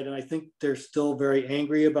up by it. And I think they're still very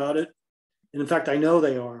angry about it. And in fact, I know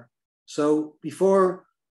they are. So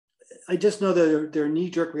I just know that their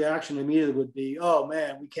knee-jerk reaction immediately would be, oh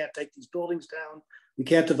man, we can't take these buildings down. We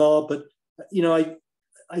can't develop. But, I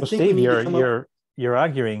think Steve, you're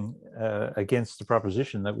arguing against the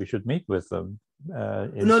proposition that we should meet with them.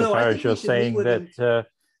 Insofar as you're saying that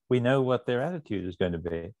we know what their attitude is going to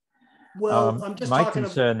be. Well, I'm just my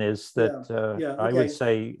concern is that okay. I would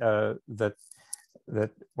say that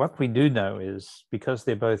what we do know is, because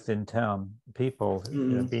they're both in town people,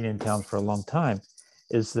 been in town for a long time,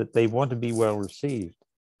 is that they want to be well received.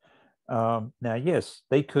 Now, yes,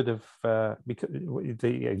 they could have, because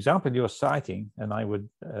the example you're citing, and I would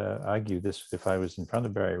argue this if I was in front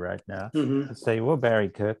of Barry right now, I'd say, well, Barry,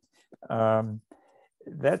 Kurt, that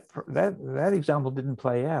example didn't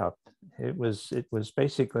play out. It was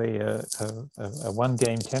basically a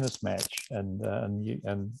one-game tennis match, and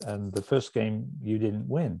the first game you didn't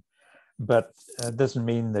win. But it doesn't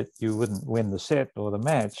mean that you wouldn't win the set or the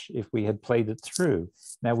match if we had played it through.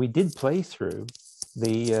 Now, we did play through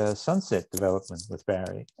the Sunset development with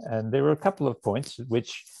Barry, and there were a couple of points at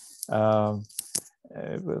which I'll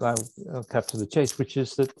cut to the chase, which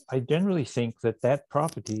is that I generally think that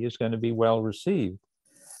property is going to be well received.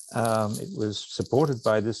 It was supported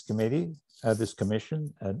by this committee, this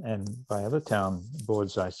commission, and by other town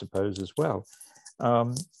boards, I suppose, as well.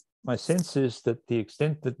 My sense is that the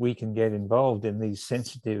extent that we can get involved in these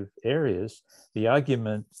sensitive areas, the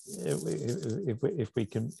argument, if we're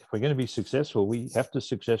going to be successful, we have to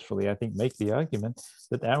successfully, I think, make the argument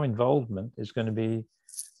that our involvement is going to be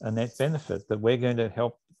a net benefit, that we're going to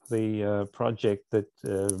help the project that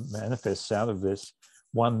manifests out of this,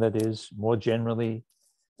 one that is more generally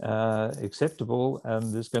acceptable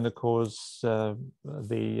and is going to cause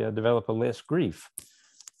the developer less grief.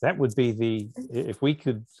 That would be if we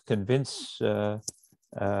could convince the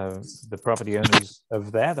property owners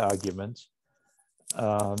of that argument,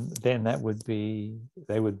 then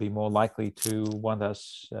they would be more likely to want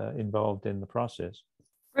us involved in the process.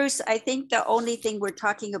 Bruce, I think the only thing we're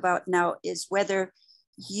talking about now is whether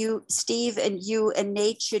you, Steve, and you and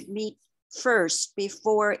Nate should meet first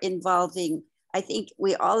before involving. I think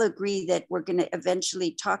we all agree that we're going to eventually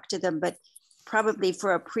talk to them, but probably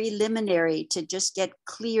for a preliminary to just get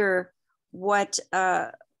clear what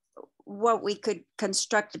we could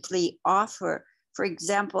constructively offer. For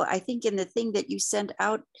example, I think in the thing that you sent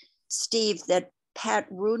out, Steve, that Pat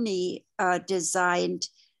Rooney designed,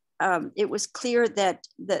 it was clear that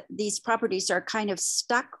these properties are kind of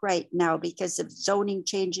stuck right now because of zoning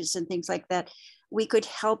changes and things like that. We could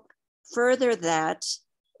help further that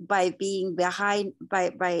by being behind,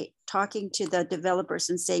 by talking to the developers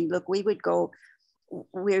and saying, look, we'd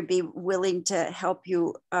be willing to help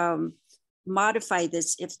you modify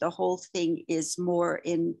this if the whole thing is more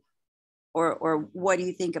in, or what do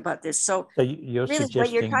you think about this? So you're really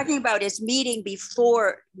what you're talking about is meeting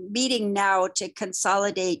now to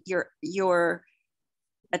consolidate your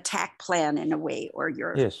attack plan in a way, or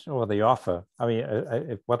your... Yes, or the offer. I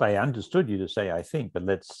mean, what I understood you to say, I think, but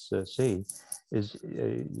let's see, is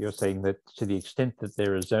you're saying that to the extent that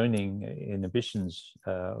there are zoning inhibitions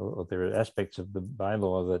or there are aspects of the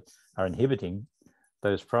bylaw that are inhibiting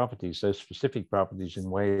those properties, those specific properties, in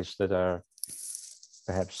ways that are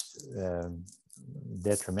perhaps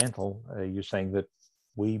detrimental, you're saying that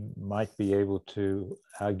we might be able to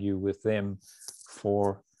argue with them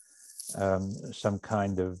for some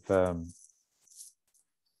kind of,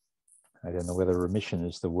 I don't know whether remission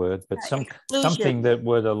is the word, but something that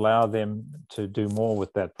would allow them to do more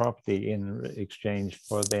with that property in exchange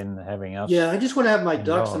for then having us. Yeah, I just want to have my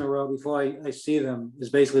ducks in a row before I see them, is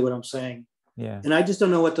basically what I'm saying. Yeah. And I just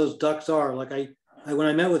don't know what those ducks are. Like when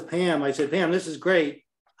I met with Pam, I said, Pam, this is great.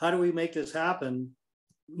 How do we make this happen?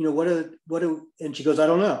 You know, and she goes, I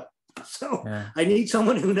don't know. So yeah. I need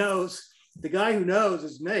someone who knows. The guy who knows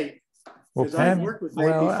is Nate. Because I've worked with Nate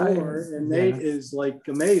before, and Nate is like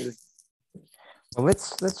amazing. Well,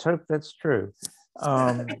 let's hope that's true.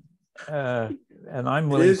 And I'm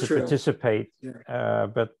willing to participate,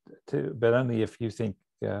 but only if you think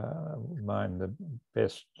I'm the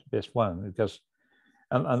best one, because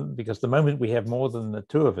the moment we have more than the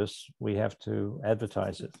two of us, we have to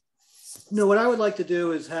advertise it. No, what I would like to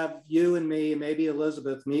do is have you and me, and maybe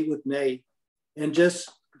Elizabeth, meet with Nate and just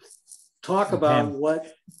talk And about Pam.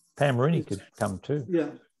 what. Pam Rooney could come too. Yeah.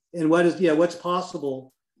 And what is, what's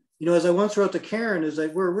possible. You know, as I once wrote to Karen, is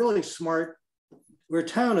that we're really smart. We're a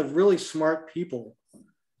town of really smart people.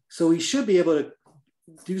 So we should be able to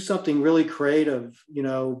do something really creative, you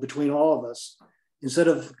know, between all of us, instead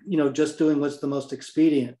of, you know, just doing what's the most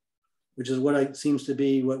expedient, which is what seems to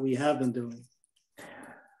be what we have been doing.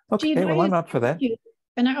 Okay, Gene, well, I'm up for that.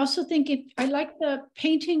 And I also think I like the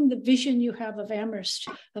painting, the vision you have of Amherst,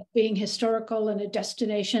 of being historical and a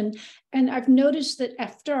destination. And I've noticed that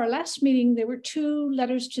after our last meeting, there were 2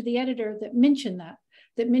 letters to the editor that mentioned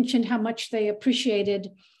that mentioned how much they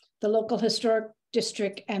appreciated the local historic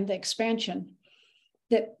district and the expansion.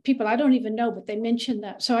 That people I don't even know, but they mentioned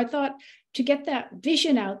that. So I thought, to get that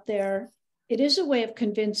vision out there, it is a way of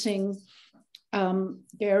convincing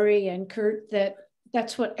Barry and Kurt that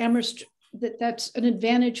that's what Amherst, that's an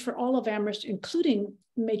advantage for all of Amherst, including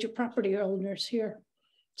major property owners here.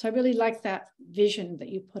 So I really like that vision that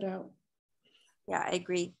you put out. Yeah, I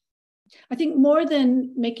agree. I think more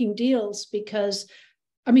than making deals, because,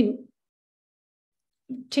 I mean,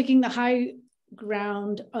 taking the high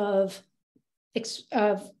ground of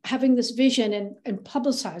having this vision and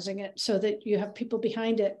publicizing it so that you have people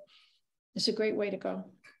behind it is a great way to go.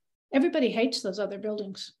 Everybody hates those other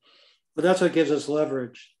buildings. But that's what gives us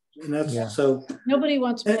leverage. And that's so. Nobody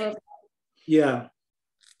wants more of that. Yeah.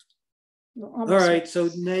 All right. So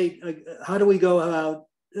Nate, how do we go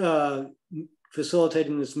about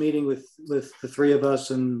facilitating this meeting with the 3 of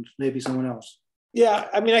us and maybe someone else? Yeah,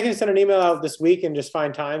 I mean, I can send an email out this week and just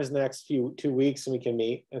find times in the next 2 weeks and we can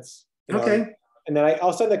meet. That's, you know, okay. And then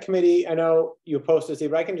I'll send the committee, I know you posted this,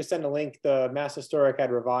 but I can just send a link. The Mass Historic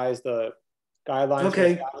had revised the guidelines for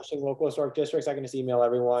establishing local historic districts. I can just email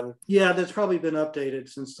everyone. Yeah, that's probably been updated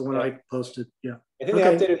since the one I posted. Yeah. I think they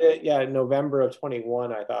updated it, in November of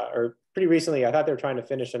 21, I thought, or pretty recently. I thought they were trying to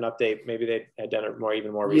finish an update. Maybe they had done it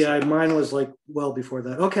even more recently. Yeah, mine was like well before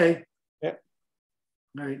that. Okay. Yeah.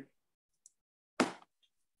 All right.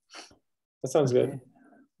 That sounds good.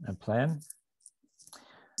 A plan?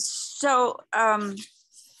 So,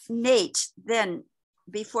 Nate, then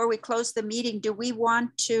before we close the meeting, do we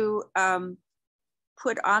want to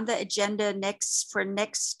put on the agenda for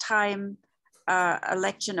next time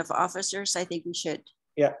election of officers? I think we should.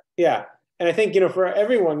 Yeah. And I think, for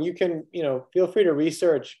everyone, you can, feel free to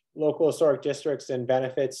research local historic districts and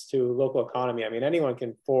benefits to local economy. I mean, anyone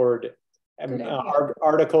can forward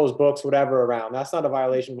articles, books, whatever around. That's not a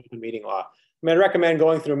violation of open meeting law. I mean, I'd recommend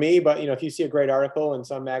going through me, but, if you see a great article in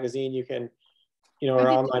some magazine, you can, or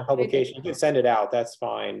online publication, you can send it out. That's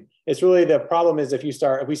fine. It's really, the problem is if we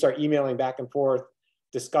start emailing back and forth,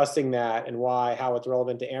 discussing that and how it's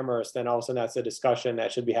relevant to Amherst, then all of a sudden that's a discussion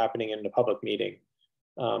that should be happening in a public meeting.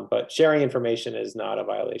 But sharing information is not a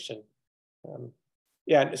violation.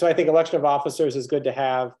 So I think election of officers is good to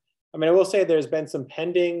have. I mean, I will say there's been some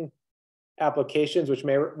pending applications which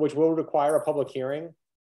will require a public hearing.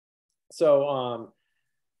 So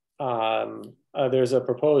there's a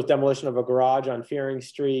proposed demolition of a garage on Fearing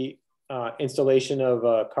Street, installation of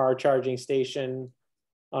a car charging station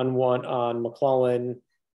on McClellan,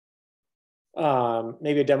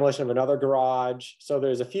 maybe a demolition of another garage. So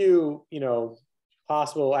there's a few,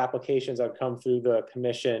 possible applications that would come through the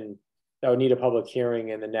commission that would need a public hearing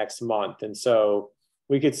in the next month. And so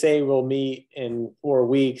we could say we'll meet in 4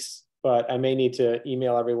 weeks, but I may need to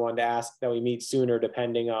email everyone to ask that we meet sooner,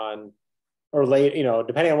 depending on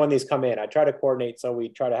when these come in. I try to coordinate so we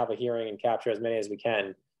try to have a hearing and capture as many as we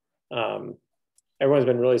can. Everyone's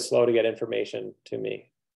been really slow to get information to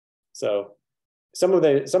me. So some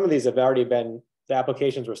of these have already been, the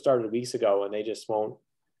applications were started weeks ago and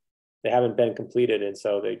they haven't been completed. And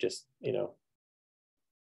so they just, so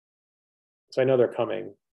I know they're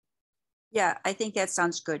coming. Yeah, I think that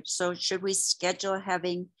sounds good. So should we schedule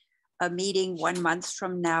having a meeting 1 month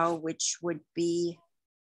from now, which would be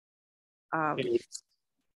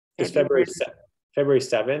it's February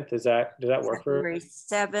 7th. Does that work for February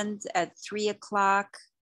 7th at 3 o'clock?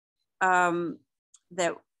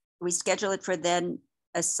 That we schedule it for then,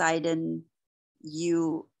 aside and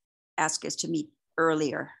you ask us to meet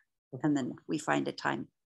earlier, and then we find a time.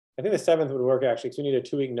 I think the 7th would work actually, because we need a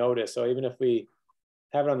 2-week notice. So even if we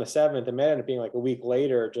have it on the 7th, it may end up being like a week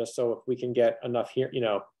later, just so if we can get enough here,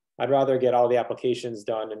 I'd rather get all the applications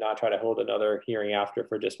done and not try to hold another hearing after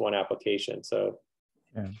for just one application. So,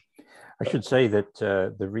 yeah. I should say that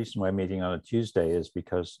the reason we're meeting on a Tuesday is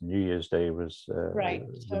because New Year's Day was right.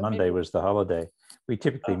 The Monday was the holiday. We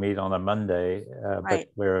typically meet on a Monday, but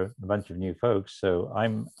we're a bunch of new folks. So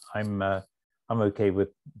I'm I'm okay with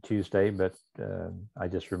Tuesday, but I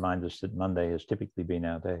just remind us that Monday has typically been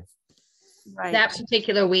our day. Right. That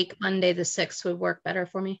particular week, Monday the 6th would work better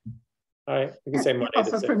for me. All right, we can say Monday the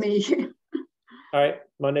Also 6th. for me. All right,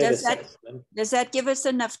 Monday Does the that- 6th. Then. Does that give us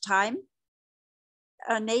enough time,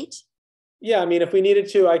 Nate? Yeah, I mean, if we needed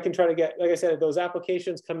to, I can try to get, like I said, if those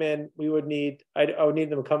applications come in, we would need, I would need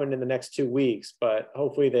them coming in the next 2 weeks, but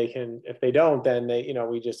hopefully they can, if they don't, then they, you know,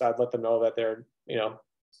 I'd let them know that they're, you know,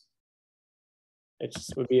 it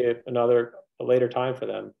just would be a later time for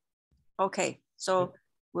them. Okay, so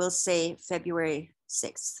we'll say February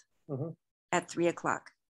 6th Mhm. at 3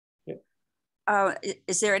 o'clock. Yeah.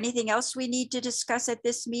 Is there anything else we need to discuss at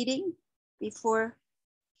this meeting before?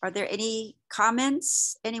 Are there any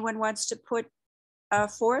comments anyone wants to put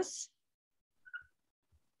forth?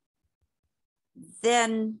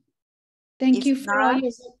 Then, Thank If you for all not-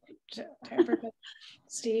 your work to everybody,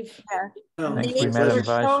 Steve. Oh, Thank Nate, you, my Madam we're pleasure.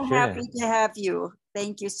 Vice so Chair. happy to have you.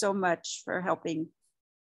 Thank you so much for helping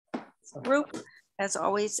the group as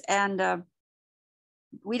always. And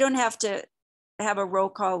we don't have to have a roll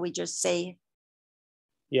call. We just say,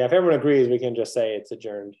 Yeah, if everyone agrees, we can just say it's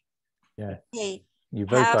adjourned. Yeah, hey, you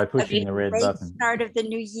vote have by a pushing the red great button. start of the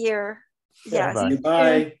new year. Yeah, Yeah, bye.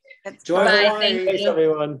 Goodbye. that's Enjoy fine. Bye, Hawaii. thank Thanks, you.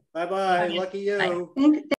 everyone. Bye-bye. Lucky you. Thank